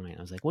at this point.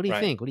 I was like, what do you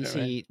think? What do you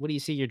see? What do you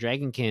see your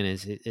Dragonkin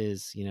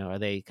is, are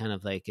they kind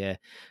of like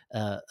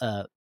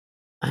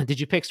did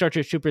you pick Star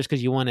Troopers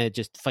because you want to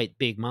just fight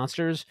big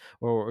monsters,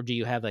 or do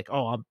you have like,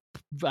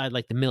 I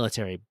like the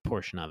military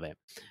portion of it?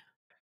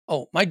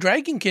 Oh, my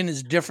Dragonkin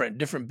is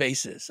different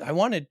bases. I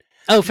wanted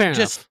fair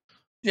enough.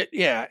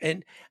 Yeah,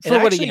 and for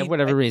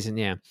whatever reason,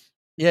 yeah.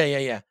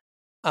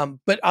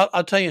 But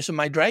I'll tell you, so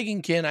my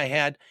Dragonkin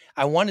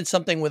I wanted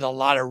something with a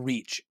lot of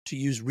reach, to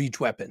use reach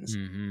weapons,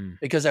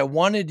 because I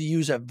wanted to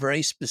use a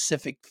very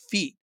specific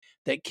feat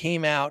that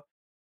came out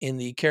in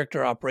the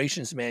character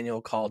operations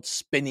manual called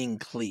Spinning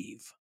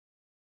Cleave.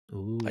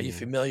 Ooh. Are you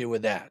familiar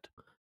with that?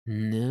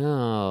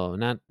 No,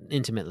 not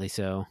intimately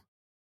so.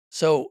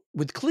 So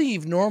with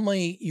Cleave,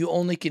 normally you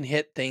only can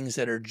hit things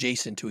that are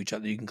adjacent to each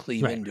other. You can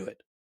cleave into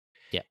it.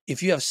 Yeah.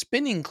 If you have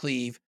Spinning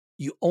Cleave,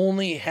 you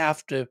only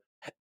have to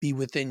be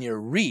within your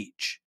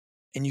reach,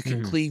 and you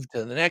can cleave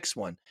to the next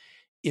one.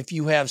 If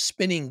you have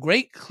Spinning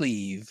Great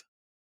Cleave,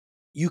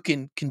 you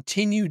can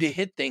continue to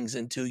hit things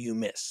until you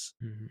miss.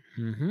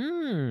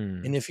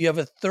 And if you have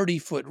a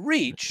 30-foot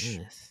reach,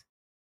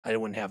 I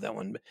wouldn't have that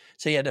one, but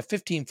say you had a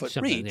 15-foot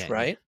reach,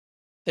 right? Yeah.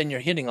 Then you're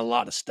hitting a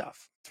lot of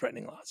stuff,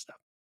 threatening a lot of stuff.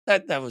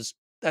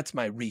 that's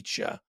my reach,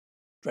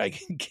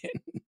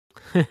 Dragonkin.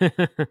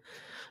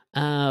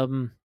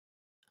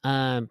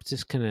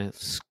 Just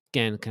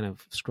kind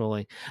of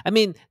scrolling. I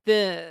mean,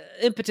 the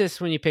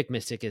impetus when you pick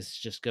Mystic is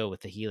just go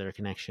with the healer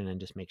connection and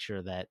just make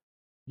sure that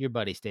your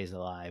buddy stays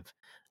alive.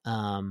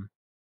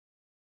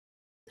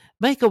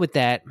 Might go with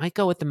that. Might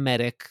go with the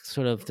medic,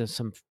 sort of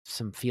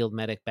some field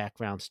medic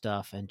background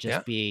stuff, and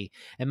just be.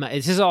 And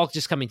this is all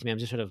just coming to me. I'm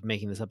just sort of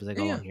making this up as I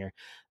go along here.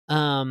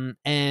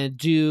 And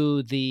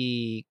do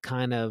the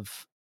kind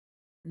of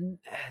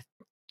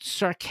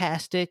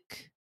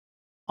sarcastic,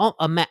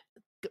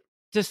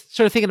 just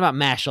sort of thinking about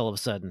MASH all of a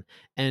sudden,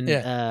 and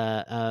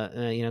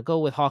go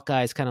with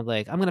Hawkeye's kind of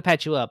like, I'm gonna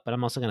patch you up, but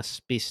I'm also gonna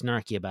be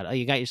snarky about it. Oh,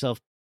 you got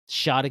yourself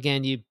shot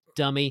again, you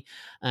dummy.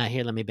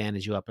 Here, let me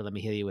bandage you up, or let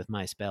me heal you with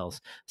my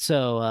spells.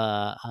 So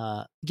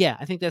yeah,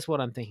 I think that's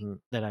what I'm thinking,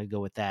 that I'd go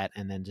with that,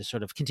 and then just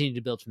sort of continue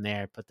to build from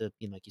there. Put the,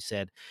 like you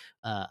said,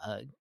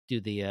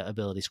 do the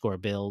ability score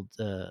build,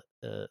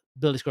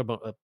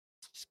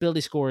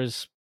 ability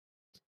scores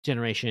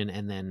generation,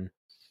 and then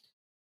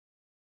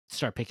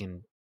start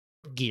picking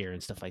gear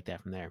and stuff like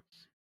that from there.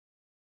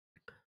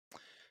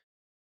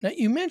 Now,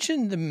 you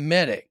mentioned the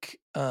medic.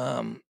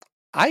 I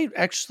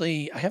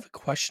have a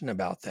question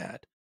about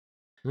that.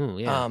 Oh,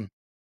 yeah.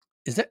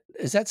 Is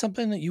that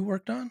something that you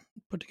worked on,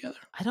 put together?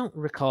 I don't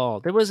recall.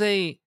 There was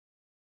isn't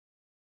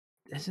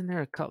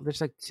there a couple?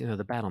 There's like,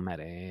 the battle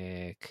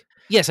medic.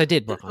 Yes, I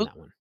did work on that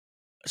one.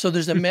 So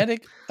there's a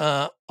medic,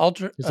 There's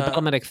a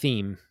battle medic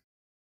theme.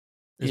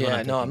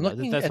 Yeah, no, I'm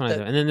looking at that.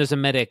 And then there's a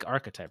medic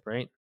archetype,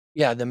 right?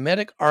 Yeah, the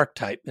medic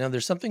archetype. Now,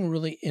 there's something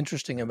really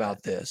interesting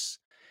about this,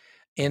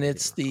 and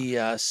it's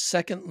the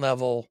second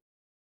level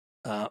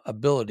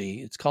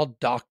ability. It's called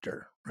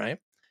Doctor, right?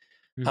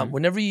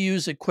 Whenever you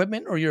use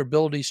equipment or your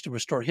abilities to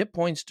restore hit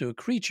points to a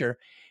creature,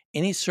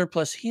 any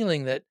surplus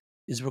healing that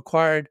is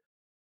required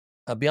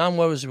beyond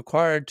what was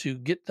required to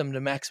get them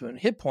to maximum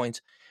hit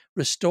points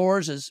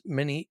restores as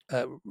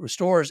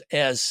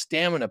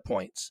stamina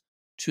points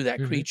to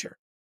that creature.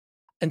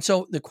 And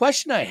so the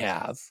question I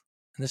have,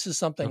 and this is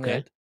something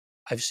that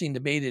I've seen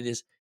debated,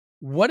 is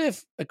what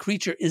if a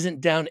creature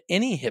isn't down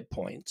any hit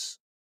points?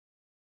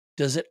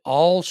 Does it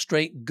all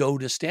straight go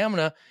to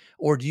stamina,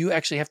 or do you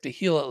actually have to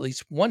heal at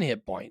least one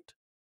hit point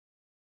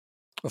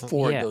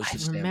before it goes to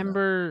stamina? I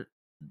remember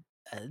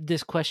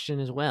this question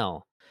as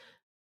well.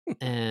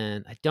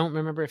 And I don't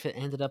remember if it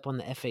ended up on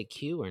the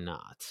FAQ or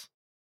not.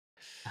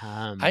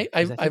 I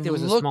think there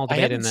was a small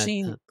debate in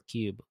the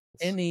cube.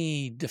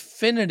 Any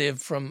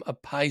definitive from a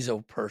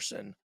Paizo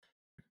person.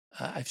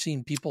 I've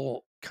seen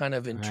people kind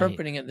of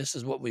interpreting it. This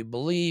is what we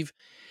believe,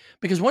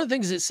 because one of the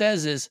things it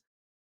says is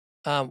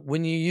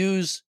when you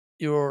use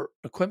your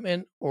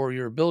equipment or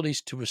your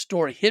abilities to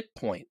restore hit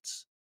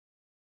points,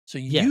 so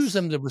you use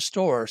them to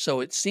restore. So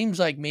it seems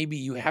like maybe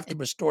you have to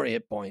restore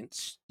hit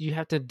points. You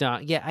have to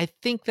die. Yeah, I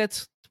think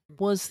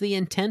was the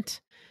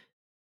intent.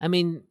 I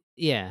mean,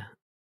 yeah.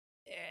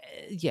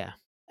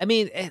 I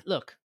mean,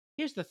 look,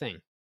 here's the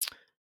thing.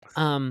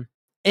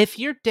 If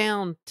you're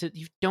down to,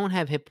 you don't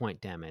have hit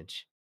point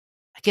damage,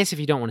 I guess if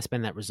you don't want to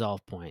spend that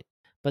resolve point,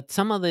 but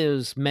some of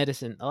those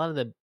medicine, a lot of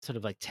the sort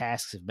of like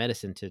tasks of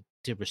medicine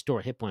to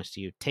restore hit points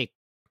to you take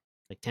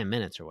like 10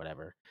 minutes or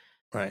whatever.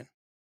 Right.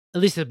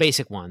 At least the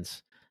basic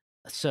ones.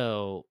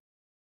 So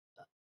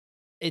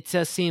it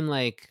does seem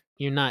like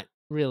you're not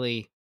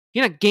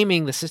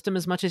gaming the system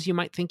as much as you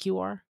might think you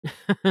are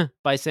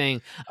by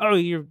saying, oh,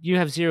 you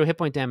have 0 hit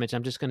point damage.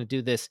 I'm just going to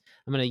do this.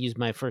 I'm going to use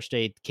my first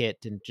aid kit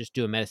and just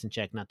do a medicine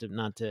check. Not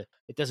to,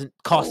 it doesn't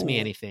cost me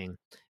anything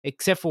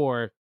except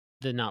for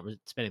the not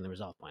spending the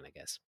resolve point, I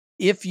guess.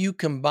 If you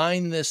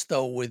combine this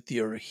though with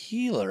your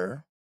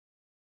healer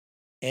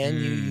and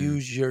you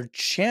use your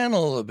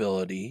channel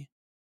ability,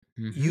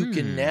 you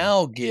can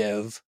now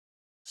give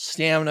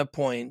stamina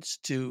points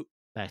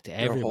back to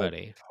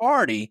everybody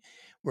party,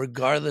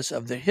 regardless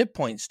of their hit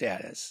point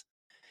status.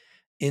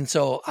 And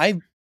so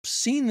I've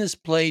seen this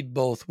played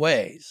both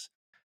ways.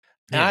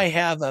 And I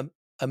have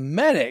a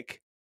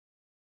medic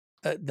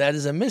that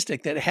is a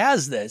mystic that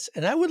has this,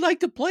 and I would like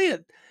to play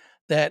it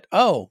that,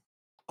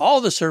 all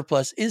the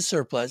surplus is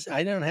surplus.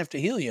 I don't have to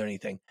heal you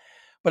anything,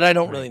 but I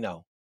don't really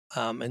know.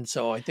 And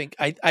so I think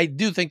I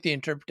do think the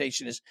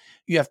interpretation is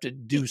you have to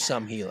do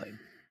some healing.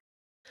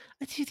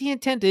 I think the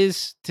intent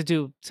is to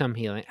do some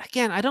healing.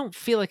 Again, I don't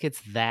feel like it's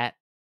that.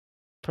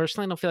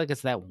 Personally, I don't feel like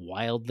it's that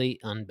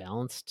wildly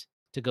unbalanced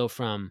to go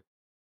from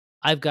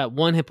I've got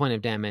 1 hit point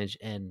of damage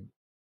and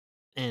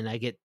I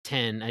get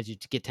 10. I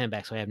get 10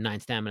 back, so I have 9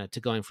 stamina,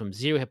 to going from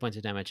 0 hit points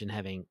of damage and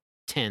having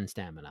 10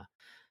 stamina,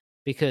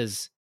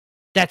 because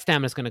that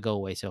stamina is going to go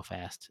away so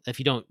fast if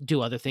you don't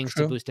do other things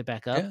to boost it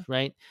back up,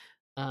 right?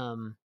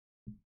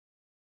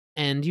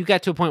 And you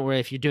got to a point where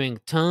if you're doing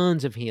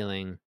tons of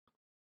healing,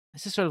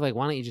 it's just sort of like,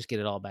 why don't you just get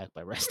it all back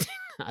by resting?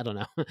 I don't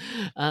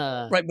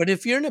know. Right, but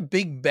if you're in a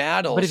big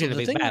battle,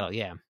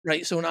 yeah.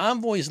 Right, so an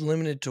envoy is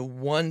limited to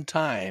one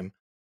time.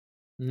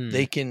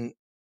 They can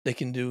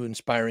do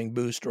inspiring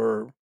boost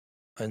or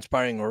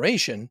inspiring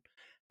oration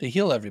to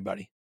heal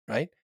everybody,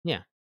 right?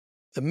 Yeah.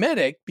 the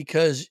medic,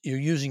 because you're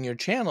using your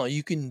channel,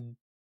 you can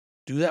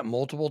do that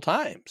multiple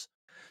times.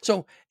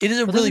 So it is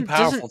a really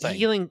powerful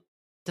thing.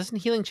 Doesn't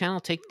healing channel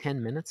take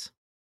 10 minutes?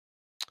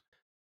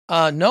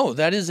 No,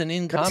 that is an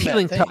in That's combat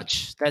healing thing.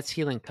 touch. That's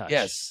healing touch,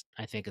 Yes.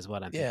 I think is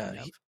what I'm Yeah.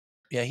 thinking of.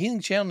 Yeah.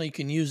 Healing channel, you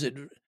can use it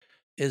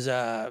is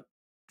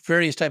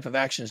various type of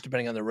actions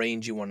depending on the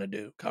range you want to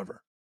do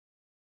cover.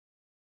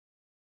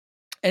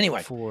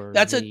 Anyway,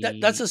 that's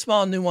a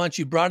small nuance.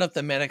 You brought up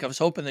the medic. I was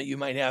hoping that you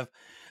might have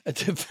a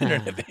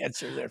definitive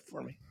answer there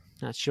for me.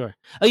 Not sure.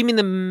 Oh, you mean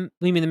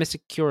the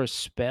Mystic Cure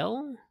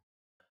spell?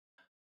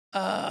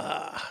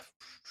 Hold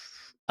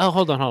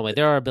on, wait.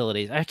 There are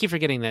abilities. I keep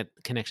forgetting that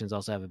connections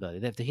also have ability.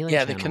 They have the healing.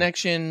 Yeah, channel. the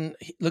connection.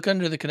 Look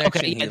under the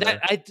connection. Okay, yeah,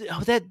 I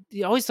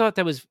always thought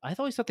that was. I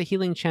always thought the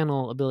healing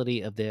channel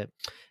ability of the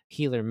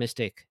healer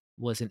mystic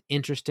was an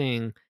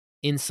interesting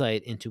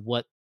insight into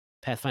what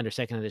Pathfinder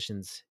Second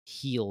Edition's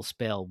heal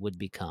spell would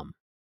become.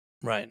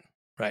 Right.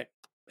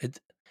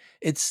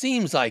 It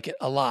seems like it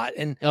a lot,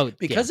 and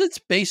because yeah. it's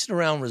based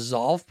around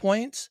resolve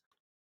points,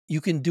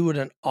 you can do it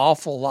an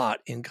awful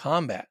lot in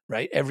combat.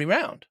 Right, every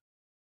round.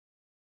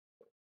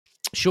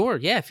 Sure.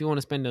 Yeah, if you want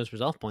to spend those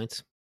resolve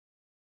points.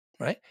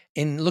 Right,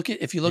 and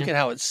if you look at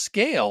how it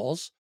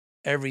scales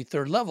every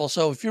third level.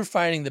 So if you're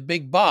fighting the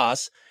big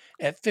boss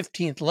at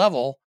 15th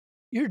level,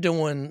 you're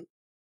doing,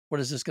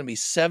 what is this going to be,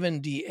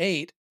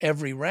 7d8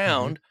 every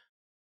round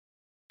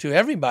to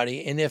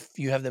everybody. And if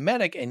you have the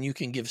medic and you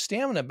can give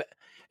stamina,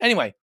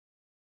 anyway,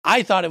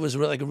 I thought it was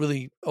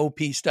really OP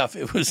stuff.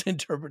 It was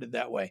interpreted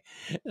that way,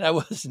 and I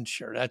wasn't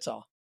sure. That's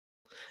all.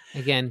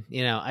 Again,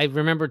 I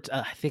remember.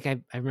 I think I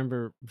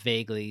remember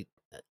vaguely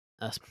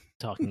us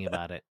talking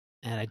about it,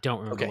 and I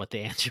don't remember what the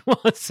answer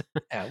was.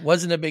 Yeah, it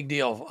wasn't a big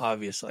deal.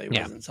 Obviously, it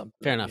wasn't something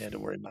fair enough. you had to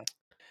worry about.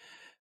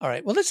 All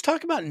right. Well, let's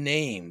talk about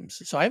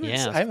names. So I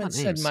haven't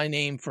said my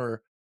name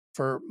for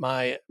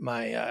my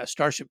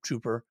Starship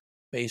Trooper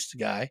based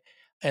guy,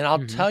 and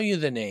I'll tell you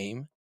the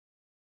name,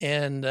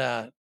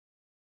 and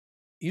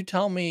you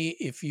tell me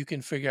if you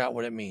can figure out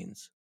what it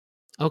means.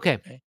 Okay.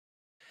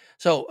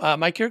 So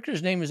my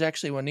character's name is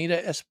actually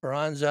Juanita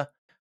Esperanza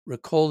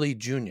Riccoli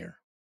Jr.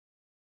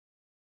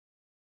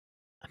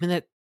 I mean,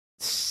 that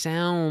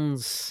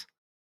sounds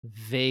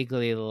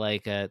vaguely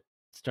like a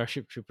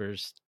Starship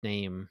Trooper's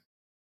name.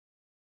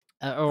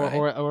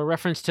 Or a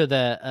reference to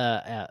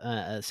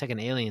the second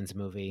Aliens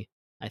movie,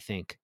 I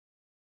think.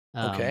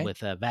 With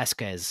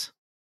Vasquez.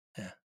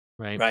 Yeah.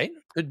 Right. Right.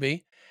 Could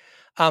be.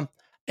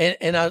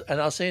 And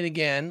I'll say it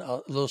again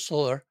a little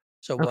slower.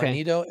 So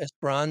Juanito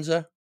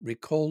Esperanza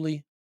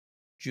Riccoli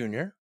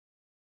Jr.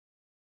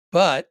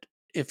 But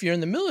if you're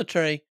in the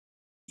military,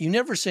 you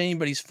never say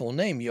anybody's full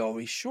name. You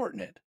always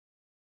shorten it.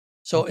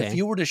 So if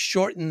you were to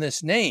shorten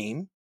this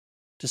name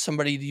to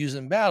somebody to use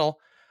in battle,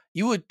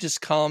 you would just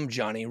call him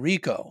Johnny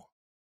Rico.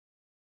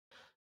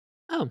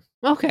 Oh,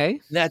 okay.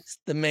 That's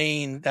the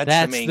main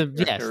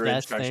character.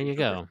 Yes, there you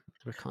go.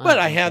 But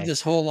I have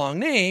this whole long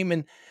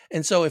name,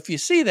 and so if you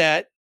see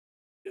that,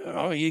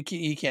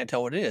 you can't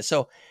tell what it is.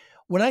 So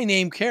when I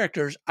name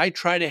characters, I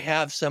try to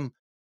have some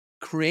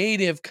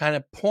creative kind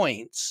of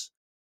points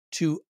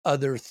to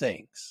other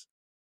things.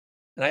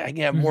 And I can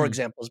have more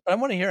examples, but I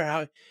want to hear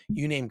how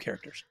you name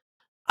characters.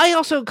 I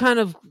also kind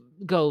of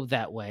go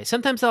that way.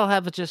 Sometimes I'll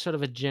have just sort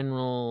of a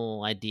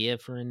general idea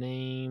for a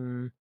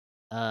name,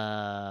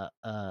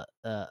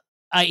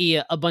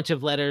 i.e., a bunch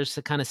of letters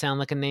that kind of sound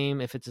like a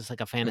name. If it's just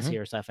like a fantasy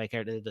or sci-fi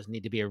character, it doesn't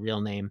need to be a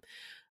real name.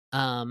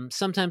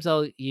 Sometimes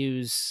I'll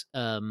use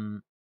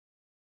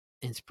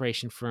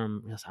inspiration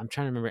from. I'm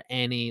trying to remember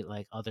any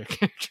like other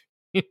character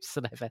names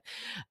that I've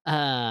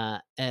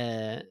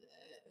had.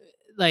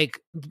 Like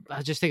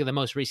I just think of the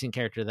most recent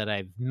character that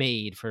I've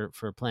made for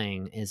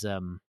playing is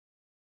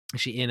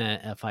actually in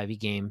a 5e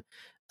game,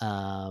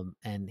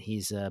 and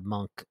he's a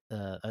monk,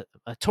 a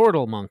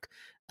Tortle monk,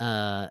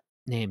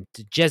 named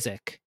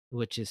Jezek,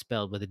 which is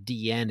spelled with a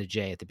D and a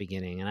J at the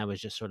beginning. And I was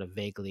just sort of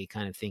vaguely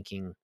kind of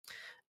thinking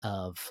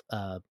of,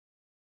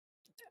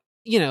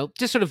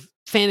 just sort of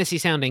fantasy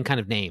sounding kind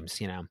of names,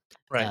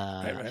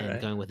 Right.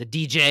 Going with a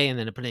DJ and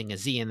then putting a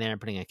Z in there,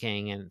 putting a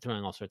King, and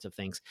throwing all sorts of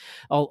things,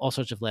 all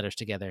sorts of letters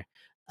together.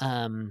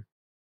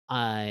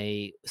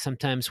 I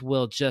sometimes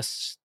will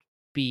just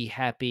be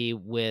happy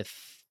with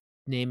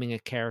naming a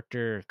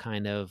character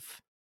kind of,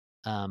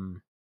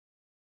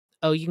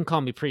 you can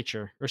call me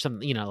preacher or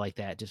something, like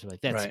that. Just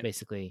like that's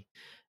basically,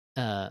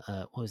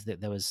 what was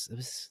that?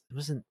 It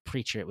wasn't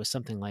preacher. It was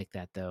something like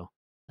that though,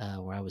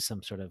 where I was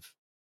some sort of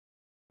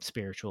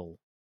spiritual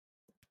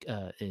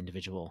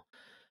individual.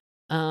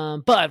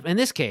 But in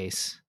this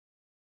case,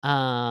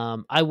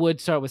 I would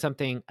start with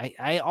something.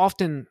 I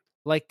often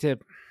like to,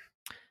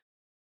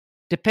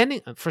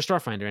 depending for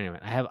Starfinder anyway.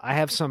 I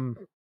have some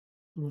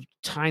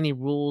tiny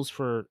rules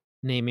for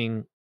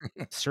naming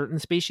certain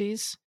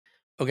species.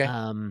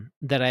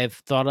 That I've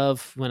thought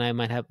of when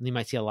you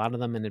might see a lot of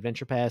them in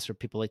Adventure Pass, or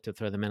people like to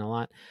throw them in a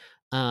lot,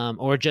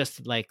 or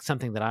just like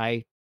something that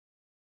I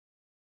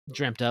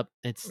dreamt up.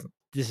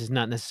 This is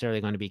not necessarily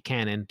going to be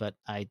canon, but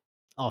I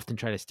often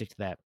try to stick to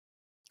that.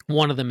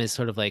 One of them is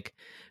sort of like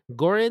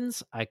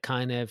Gorins. I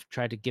kind of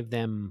tried to give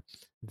them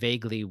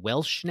vaguely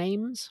Welsh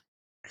names.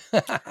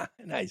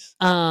 Nice.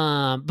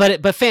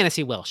 But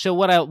fantasy Welsh. So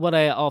what I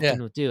Yeah.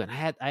 often would do, and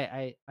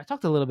I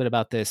talked a little bit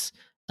about this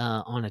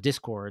on a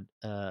Discord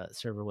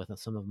server with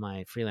some of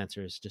my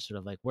freelancers, just sort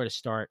of like where to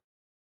start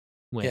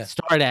with. Yeah.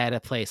 Start at a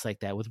place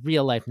like that with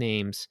real life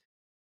names,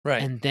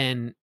 Right. and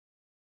then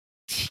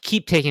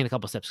keep taking a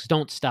couple steps. 'Cause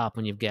don't stop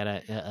when you've got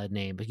a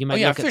name. But you Oh might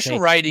yeah, look at official say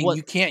writing, what.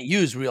 you can't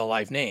use real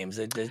life names.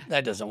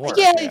 That doesn't work.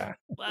 Yeah,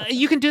 Yeah.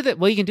 you can do that.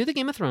 Well, you can do the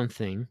Game of Thrones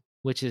thing,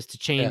 which is to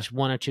Yeah. change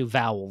one or two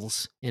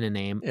vowels in a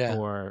name, Yeah.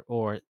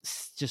 or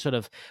just sort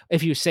of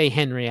if you say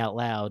Henry out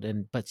loud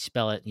but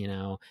spell it,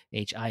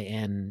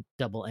 HIN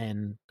double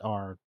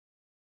NRI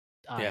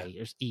Yeah.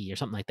 or E or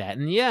something like that.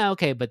 And yeah,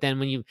 okay, but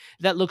then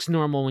that looks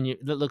normal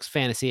that looks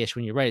fantasy-ish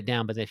when you write it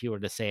down. But if you were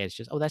to say it, it's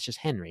just that's just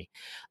Henry,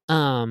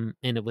 and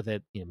with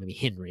a maybe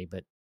Henry,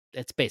 but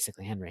it's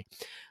basically Henry.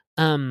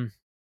 I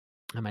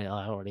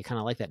already kind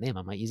of like that name.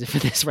 I might use it for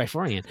this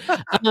Riforian.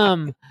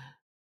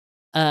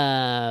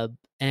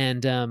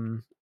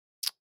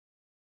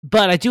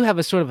 But I do have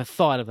a sort of a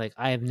thought of like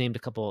I have named a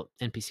couple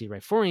NPC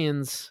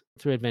Riforians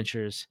through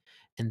adventures,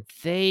 and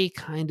they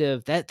kind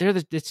of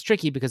it's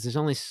tricky because there's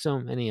only so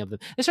many of them.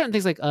 There's certain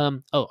things like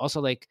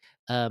also like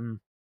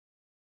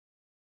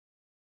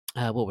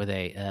what were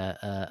they?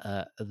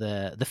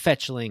 The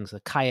fetchlings,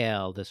 the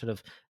Kyle, the sort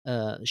of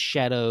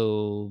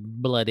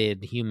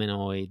shadow-blooded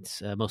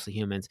humanoids, mostly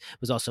humans,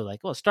 was also like,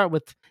 well, start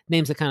with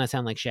names that kind of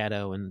sound like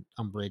Shadow and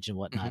Umbrage and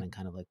whatnot, and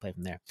kind of like play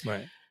from there.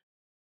 Right.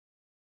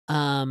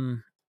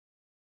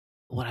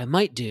 What I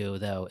might do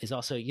though is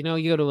also, you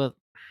go to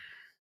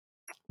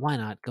why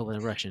not go with a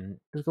Russian?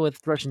 Let's go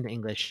with Russian to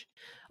English.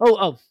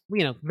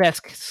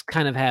 Vesks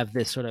kind of have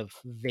this sort of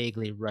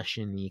vaguely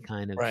Russian-y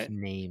kind of Right.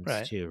 names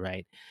Right. too,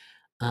 right?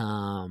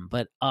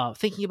 But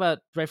thinking about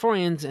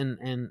Riforians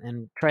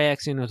and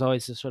Triaxion was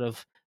always a sort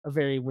of a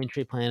very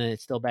wintry planet.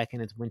 It's still back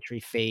in its wintry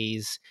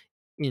phase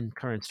in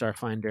current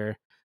Starfinder.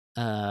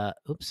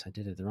 Oops, I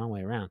did it the wrong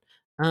way around.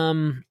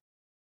 Do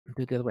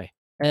it the other way.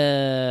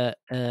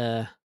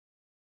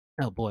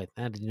 Oh boy,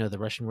 I didn't know the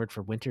Russian word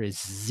for winter is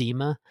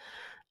Zima.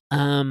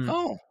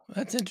 Oh,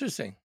 that's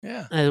interesting.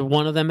 Yeah.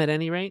 One of them at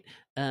any rate.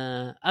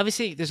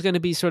 Obviously, there's going to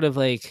be sort of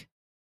like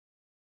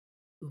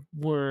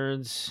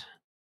words.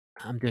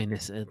 I'm doing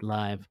this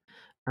live.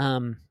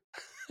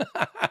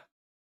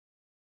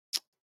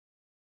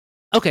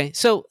 Okay,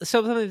 so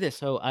something like this.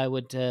 So I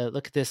would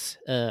look at this.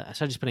 I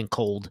started just putting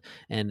cold,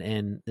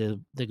 and the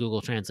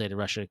Google Translator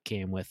Russia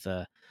came with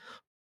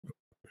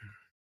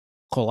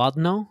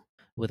Kolodno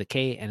with a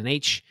K and an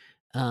H.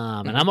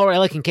 And I'm already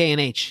liking K and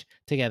H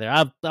together.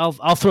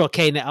 I'll throw a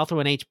K. I'll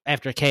throw an H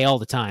after a K all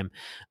the time.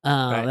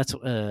 Right. That's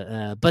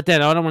but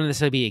then I don't want to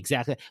necessarily be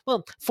exactly.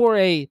 Well, for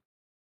a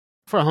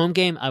home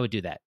game, I would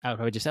do that. I would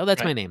probably just say,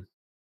 that's my name,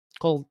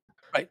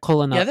 Right.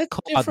 Kolodno. Yeah, that's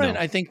different.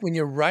 I think when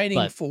you're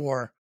writing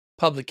for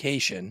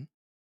publication,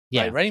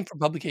 yeah, right? Writing for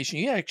publication,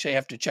 you actually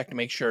have to check to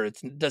make sure it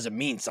doesn't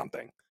mean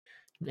something.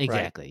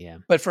 Exactly. Right? Yeah.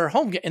 But for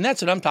home game, and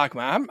that's what I'm talking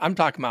about. I'm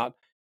talking about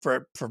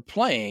for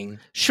playing.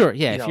 Sure.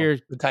 Yeah. If you're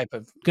the type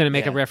of going to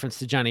make a reference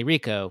to Johnny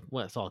Rico,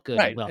 well, it's all good.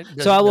 Right. Well,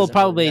 so I will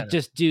probably really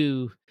just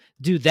do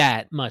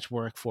that much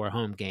work for a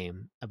home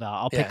game.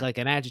 I'll pick like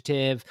an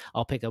adjective.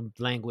 I'll pick a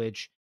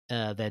language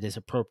that is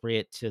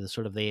appropriate to the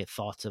sort of the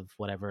thoughts of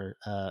whatever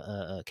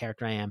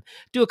character I am.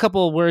 Do a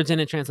couple of words in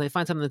it, translate,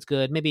 find something that's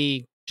good.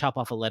 Maybe chop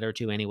off a letter or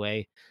two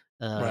anyway,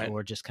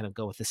 or just kind of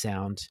go with the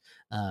sound.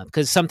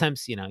 Because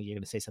sometimes, you're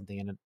going to say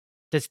something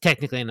that's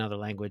technically another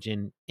language.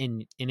 In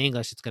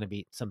English, it's going to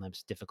be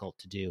sometimes difficult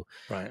to do.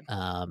 Right.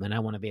 And I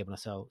want to be able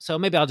to, so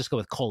maybe I'll just go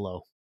with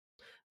Colo,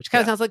 which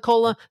kind of sounds like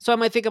cola. So I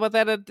might think about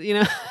that,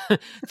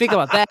 think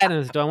about that.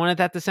 And do I want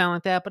that to sound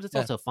like that? But it's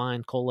also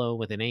fine. Colo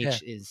with an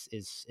H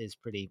is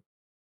pretty,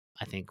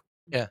 I think,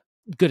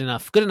 good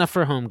enough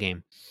for a home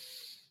game.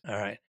 All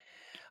right.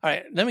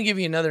 Let me give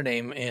you another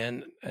name.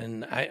 And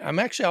I'm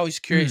actually always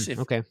curious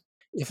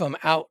if I'm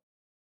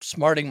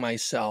outsmarting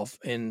myself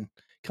in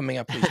coming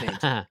up with these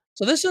names.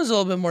 So this is a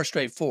little bit more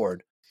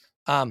straightforward.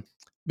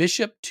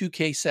 Bishop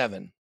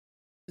 2K7.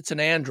 It's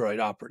an Android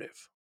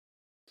operative.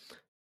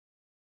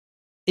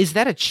 Is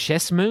that a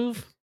chess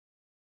move?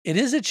 It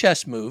is a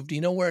chess move. Do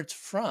you know where it's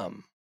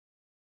from?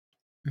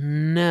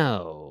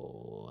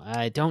 No,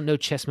 I don't know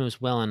chess moves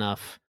well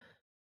enough.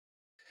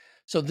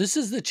 So this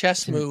is the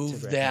chess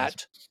move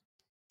that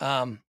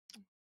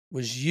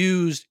was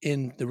used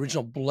in the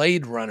original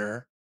Blade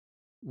Runner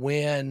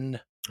when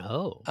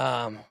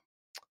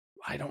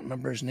I don't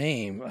remember his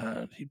name.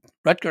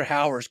 Rutger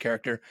Hauer's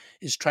character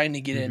is trying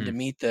to get in to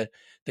meet the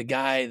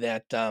guy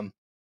that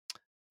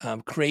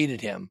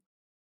created him.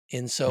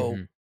 And so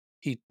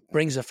he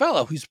brings a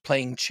fellow who's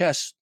playing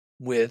chess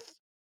with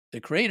the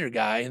creator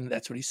guy, and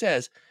that's what he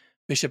says,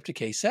 Bishop to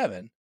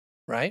K7,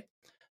 right?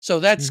 So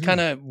that's kind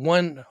of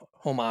one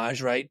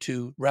homage, right,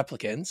 to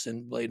replicants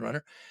in Blade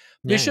Runner.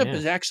 Bishop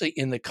is actually,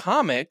 in the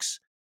comics,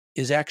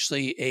 is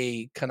actually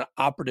a kind of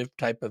operative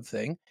type of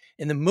thing.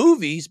 In the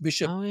movies,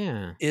 Bishop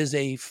is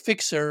a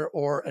fixer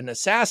or an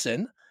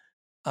assassin,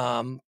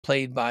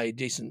 played by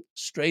Jason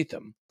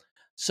Statham.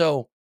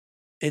 So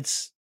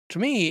it's, to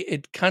me,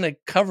 it kind of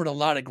covered a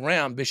lot of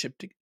ground, Bishop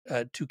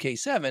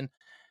 2K7,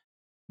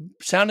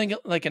 sounding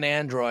like an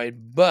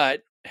android,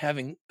 but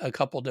having a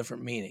couple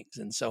different meanings.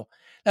 And so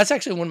that's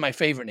actually one of my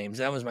favorite names.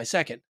 That was my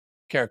second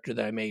character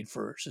that I made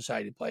for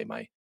Society to Play,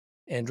 my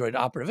android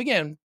operative.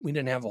 Again, we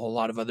didn't have a whole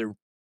lot of other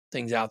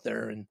things out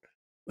there. And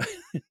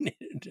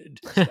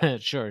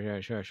Sure.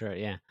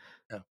 Yeah.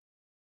 Yeah.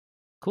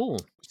 Cool.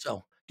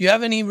 So do you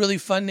have any really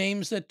fun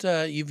names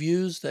that you've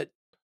used that?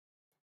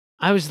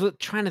 I was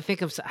trying to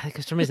think of,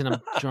 because for some reason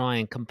I'm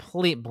drawing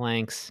complete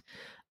blanks.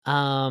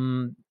 I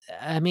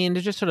mean,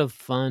 they're just sort of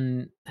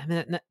fun. I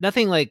mean,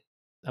 nothing like,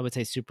 I would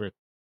say, super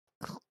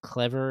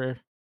clever.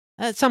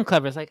 Some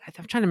clever. It's like,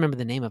 I'm trying to remember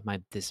the name of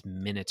this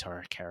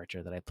Minotaur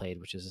character that I played,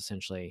 which is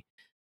essentially,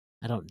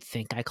 I don't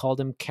think I called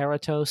him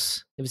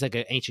Keratos. It was like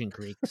an ancient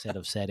Greek set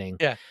of setting.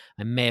 Yeah.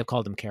 I may have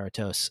called him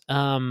Keratos.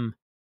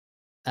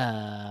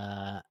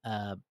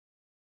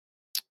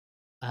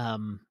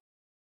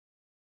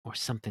 Or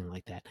something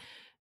like that.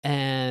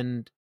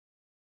 And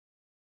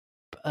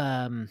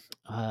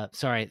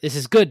sorry, this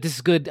is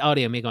good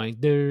audio, me going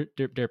derp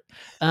derp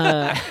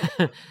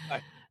derp.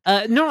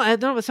 No, I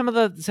don't. Some of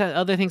the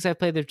other things I've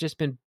played, they've just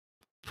been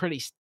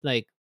pretty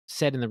like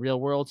set in the real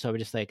world. So we're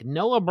just like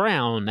Noah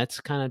Brown.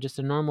 That's kind of just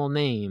a normal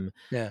name.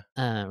 Yeah.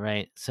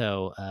 Right.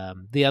 So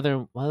the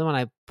other one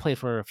I played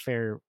for a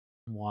fair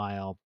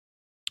while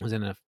was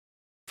in a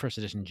first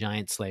edition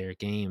Giant Slayer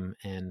game,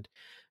 and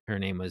her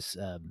name was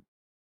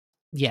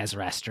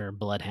Yazraster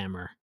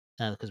Bloodhammer.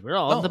 Because we're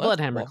all the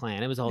Bloodhammer cool.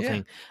 clan. It was a whole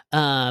thing.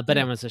 But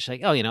everyone's just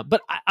like,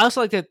 but I also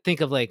like to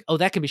think of like,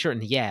 that can be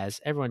shortened to Yaz.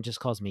 Everyone just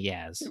calls me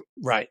Yaz.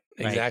 Right.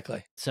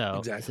 Exactly.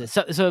 So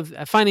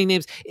finding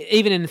names,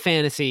 even in the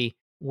fantasy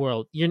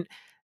world,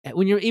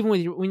 when you're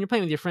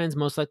playing with your friends,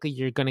 most likely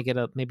you're going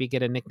to maybe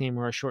get a nickname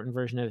or a shortened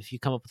version of, if you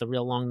come up with a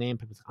real long name,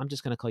 I'm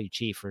just going to call you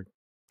Chief or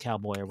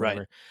Cowboy or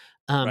whatever.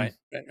 Right.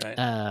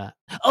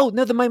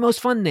 My most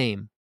fun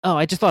name. Oh,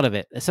 I just thought of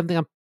it. It's something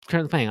I'm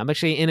currently playing. I'm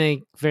actually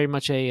in very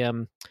much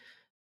an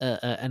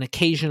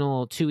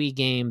occasional 2E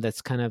game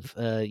that's kind of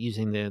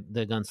using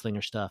the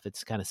gunslinger stuff.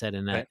 It's kind of set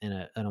in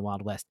a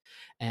Wild West,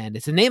 and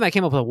it's a name I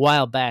came up with a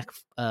while back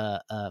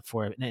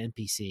for an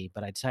NPC,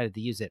 but I decided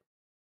to use it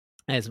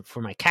as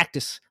for my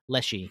Cactus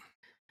Leshy.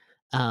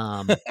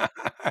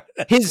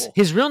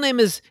 His real name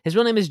is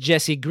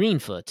Jesse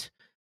Greenfoot,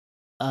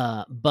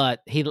 but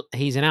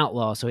he's an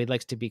outlaw, so he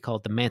likes to be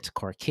called the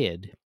Manticore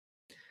Kid.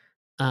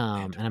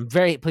 And I'm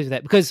very pleased with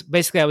that, because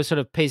basically I was sort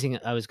of pacing.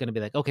 I was going to be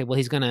like, okay, well,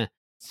 he's going to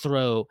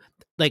throw,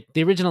 like,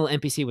 the original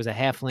NPC was a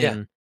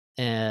halfling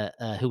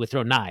who would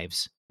throw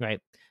knives, right?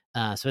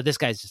 So this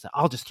guy's just,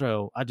 I'll just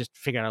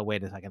figure out a way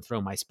that I can throw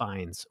my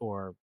spines,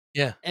 or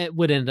it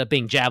would end up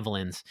being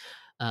javelins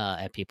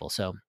at people.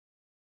 So,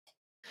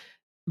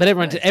 but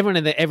everyone,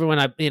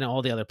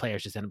 all the other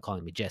players just end up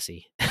calling me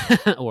Jesse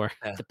or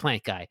the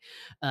plant guy.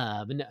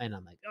 And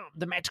I'm like,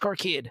 the Manticore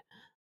Kid.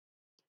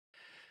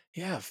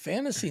 Yeah,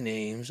 fantasy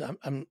names.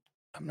 I'm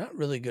not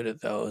really good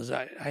at those.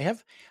 I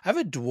have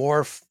a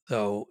dwarf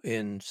though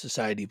in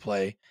Society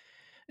Play,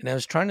 and I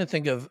was trying to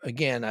think of,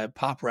 again, a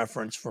pop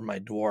reference for my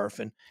dwarf,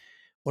 and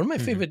one of my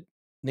favorite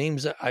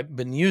names that I've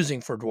been using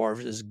for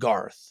dwarves is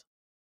Garth.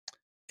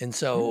 And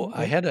so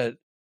I have a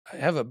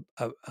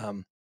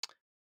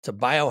it's a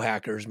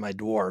biohacker's my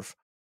dwarf,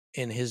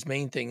 and his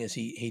main thing is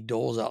he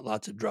doles out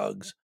lots of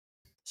drugs.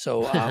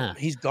 So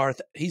he's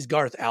Garth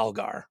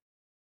Algar.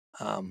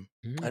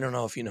 I don't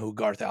know if you know who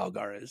Garth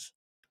Algar is.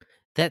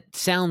 That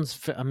sounds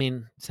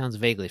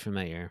vaguely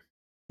familiar.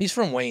 He's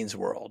from Wayne's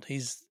World.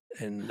 He's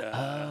in.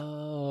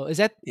 Is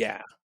that?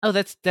 Yeah. Oh,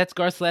 that's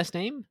Garth's last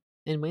name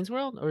in Wayne's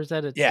World, or is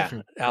that a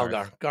different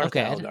Algar? Garth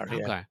Algar.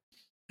 Algar.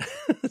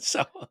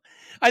 So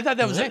I thought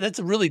that's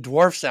a really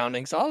dwarf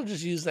sounding. So I'll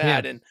just use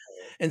that.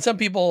 And some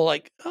people are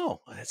like, oh,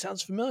 that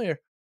sounds familiar.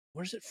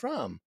 Where's it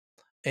from?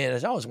 And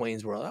it's always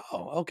Wayne's World.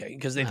 Oh, okay,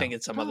 because they think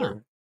it's some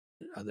other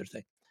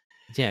thing.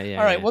 Yeah.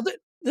 All right. Well,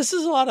 this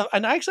is a lot of,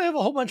 and I actually have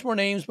a whole bunch more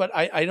names, but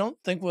I don't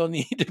think we'll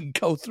need to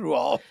go through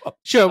all of them.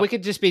 Sure, we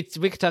could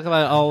talk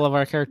about all of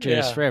our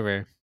characters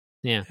forever.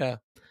 Yeah. Yeah.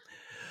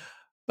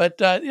 But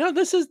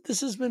this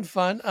has been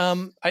fun.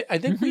 I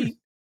think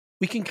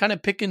we can kind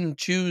of pick and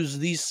choose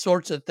these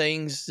sorts of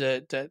things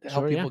to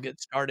help people get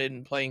started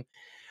in playing.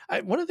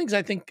 One of the things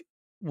I think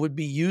would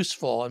be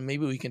useful, and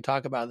maybe we can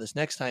talk about this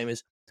next time,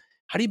 is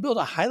how do you build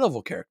a high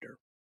level character,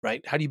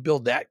 right? How do you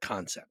build that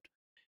concept?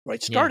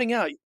 Right. Starting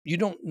out, you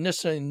don't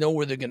necessarily know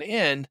where they're going to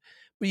end,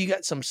 but you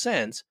got some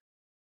sense.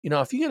 If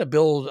you're going to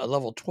build a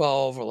level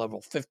 12 or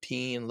level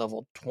 15,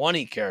 level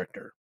 20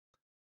 character,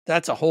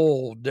 that's a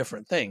whole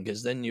different thing,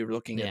 because then you're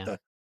looking at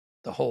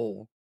the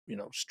whole,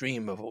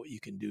 stream of what you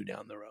can do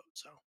down the road.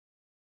 So,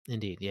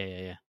 indeed.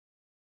 Yeah.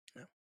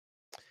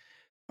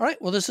 All right.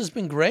 Well, this has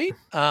been great.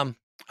 I'm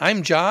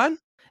John.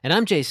 And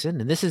I'm Jason.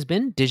 And this has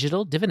been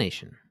Digital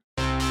Divination.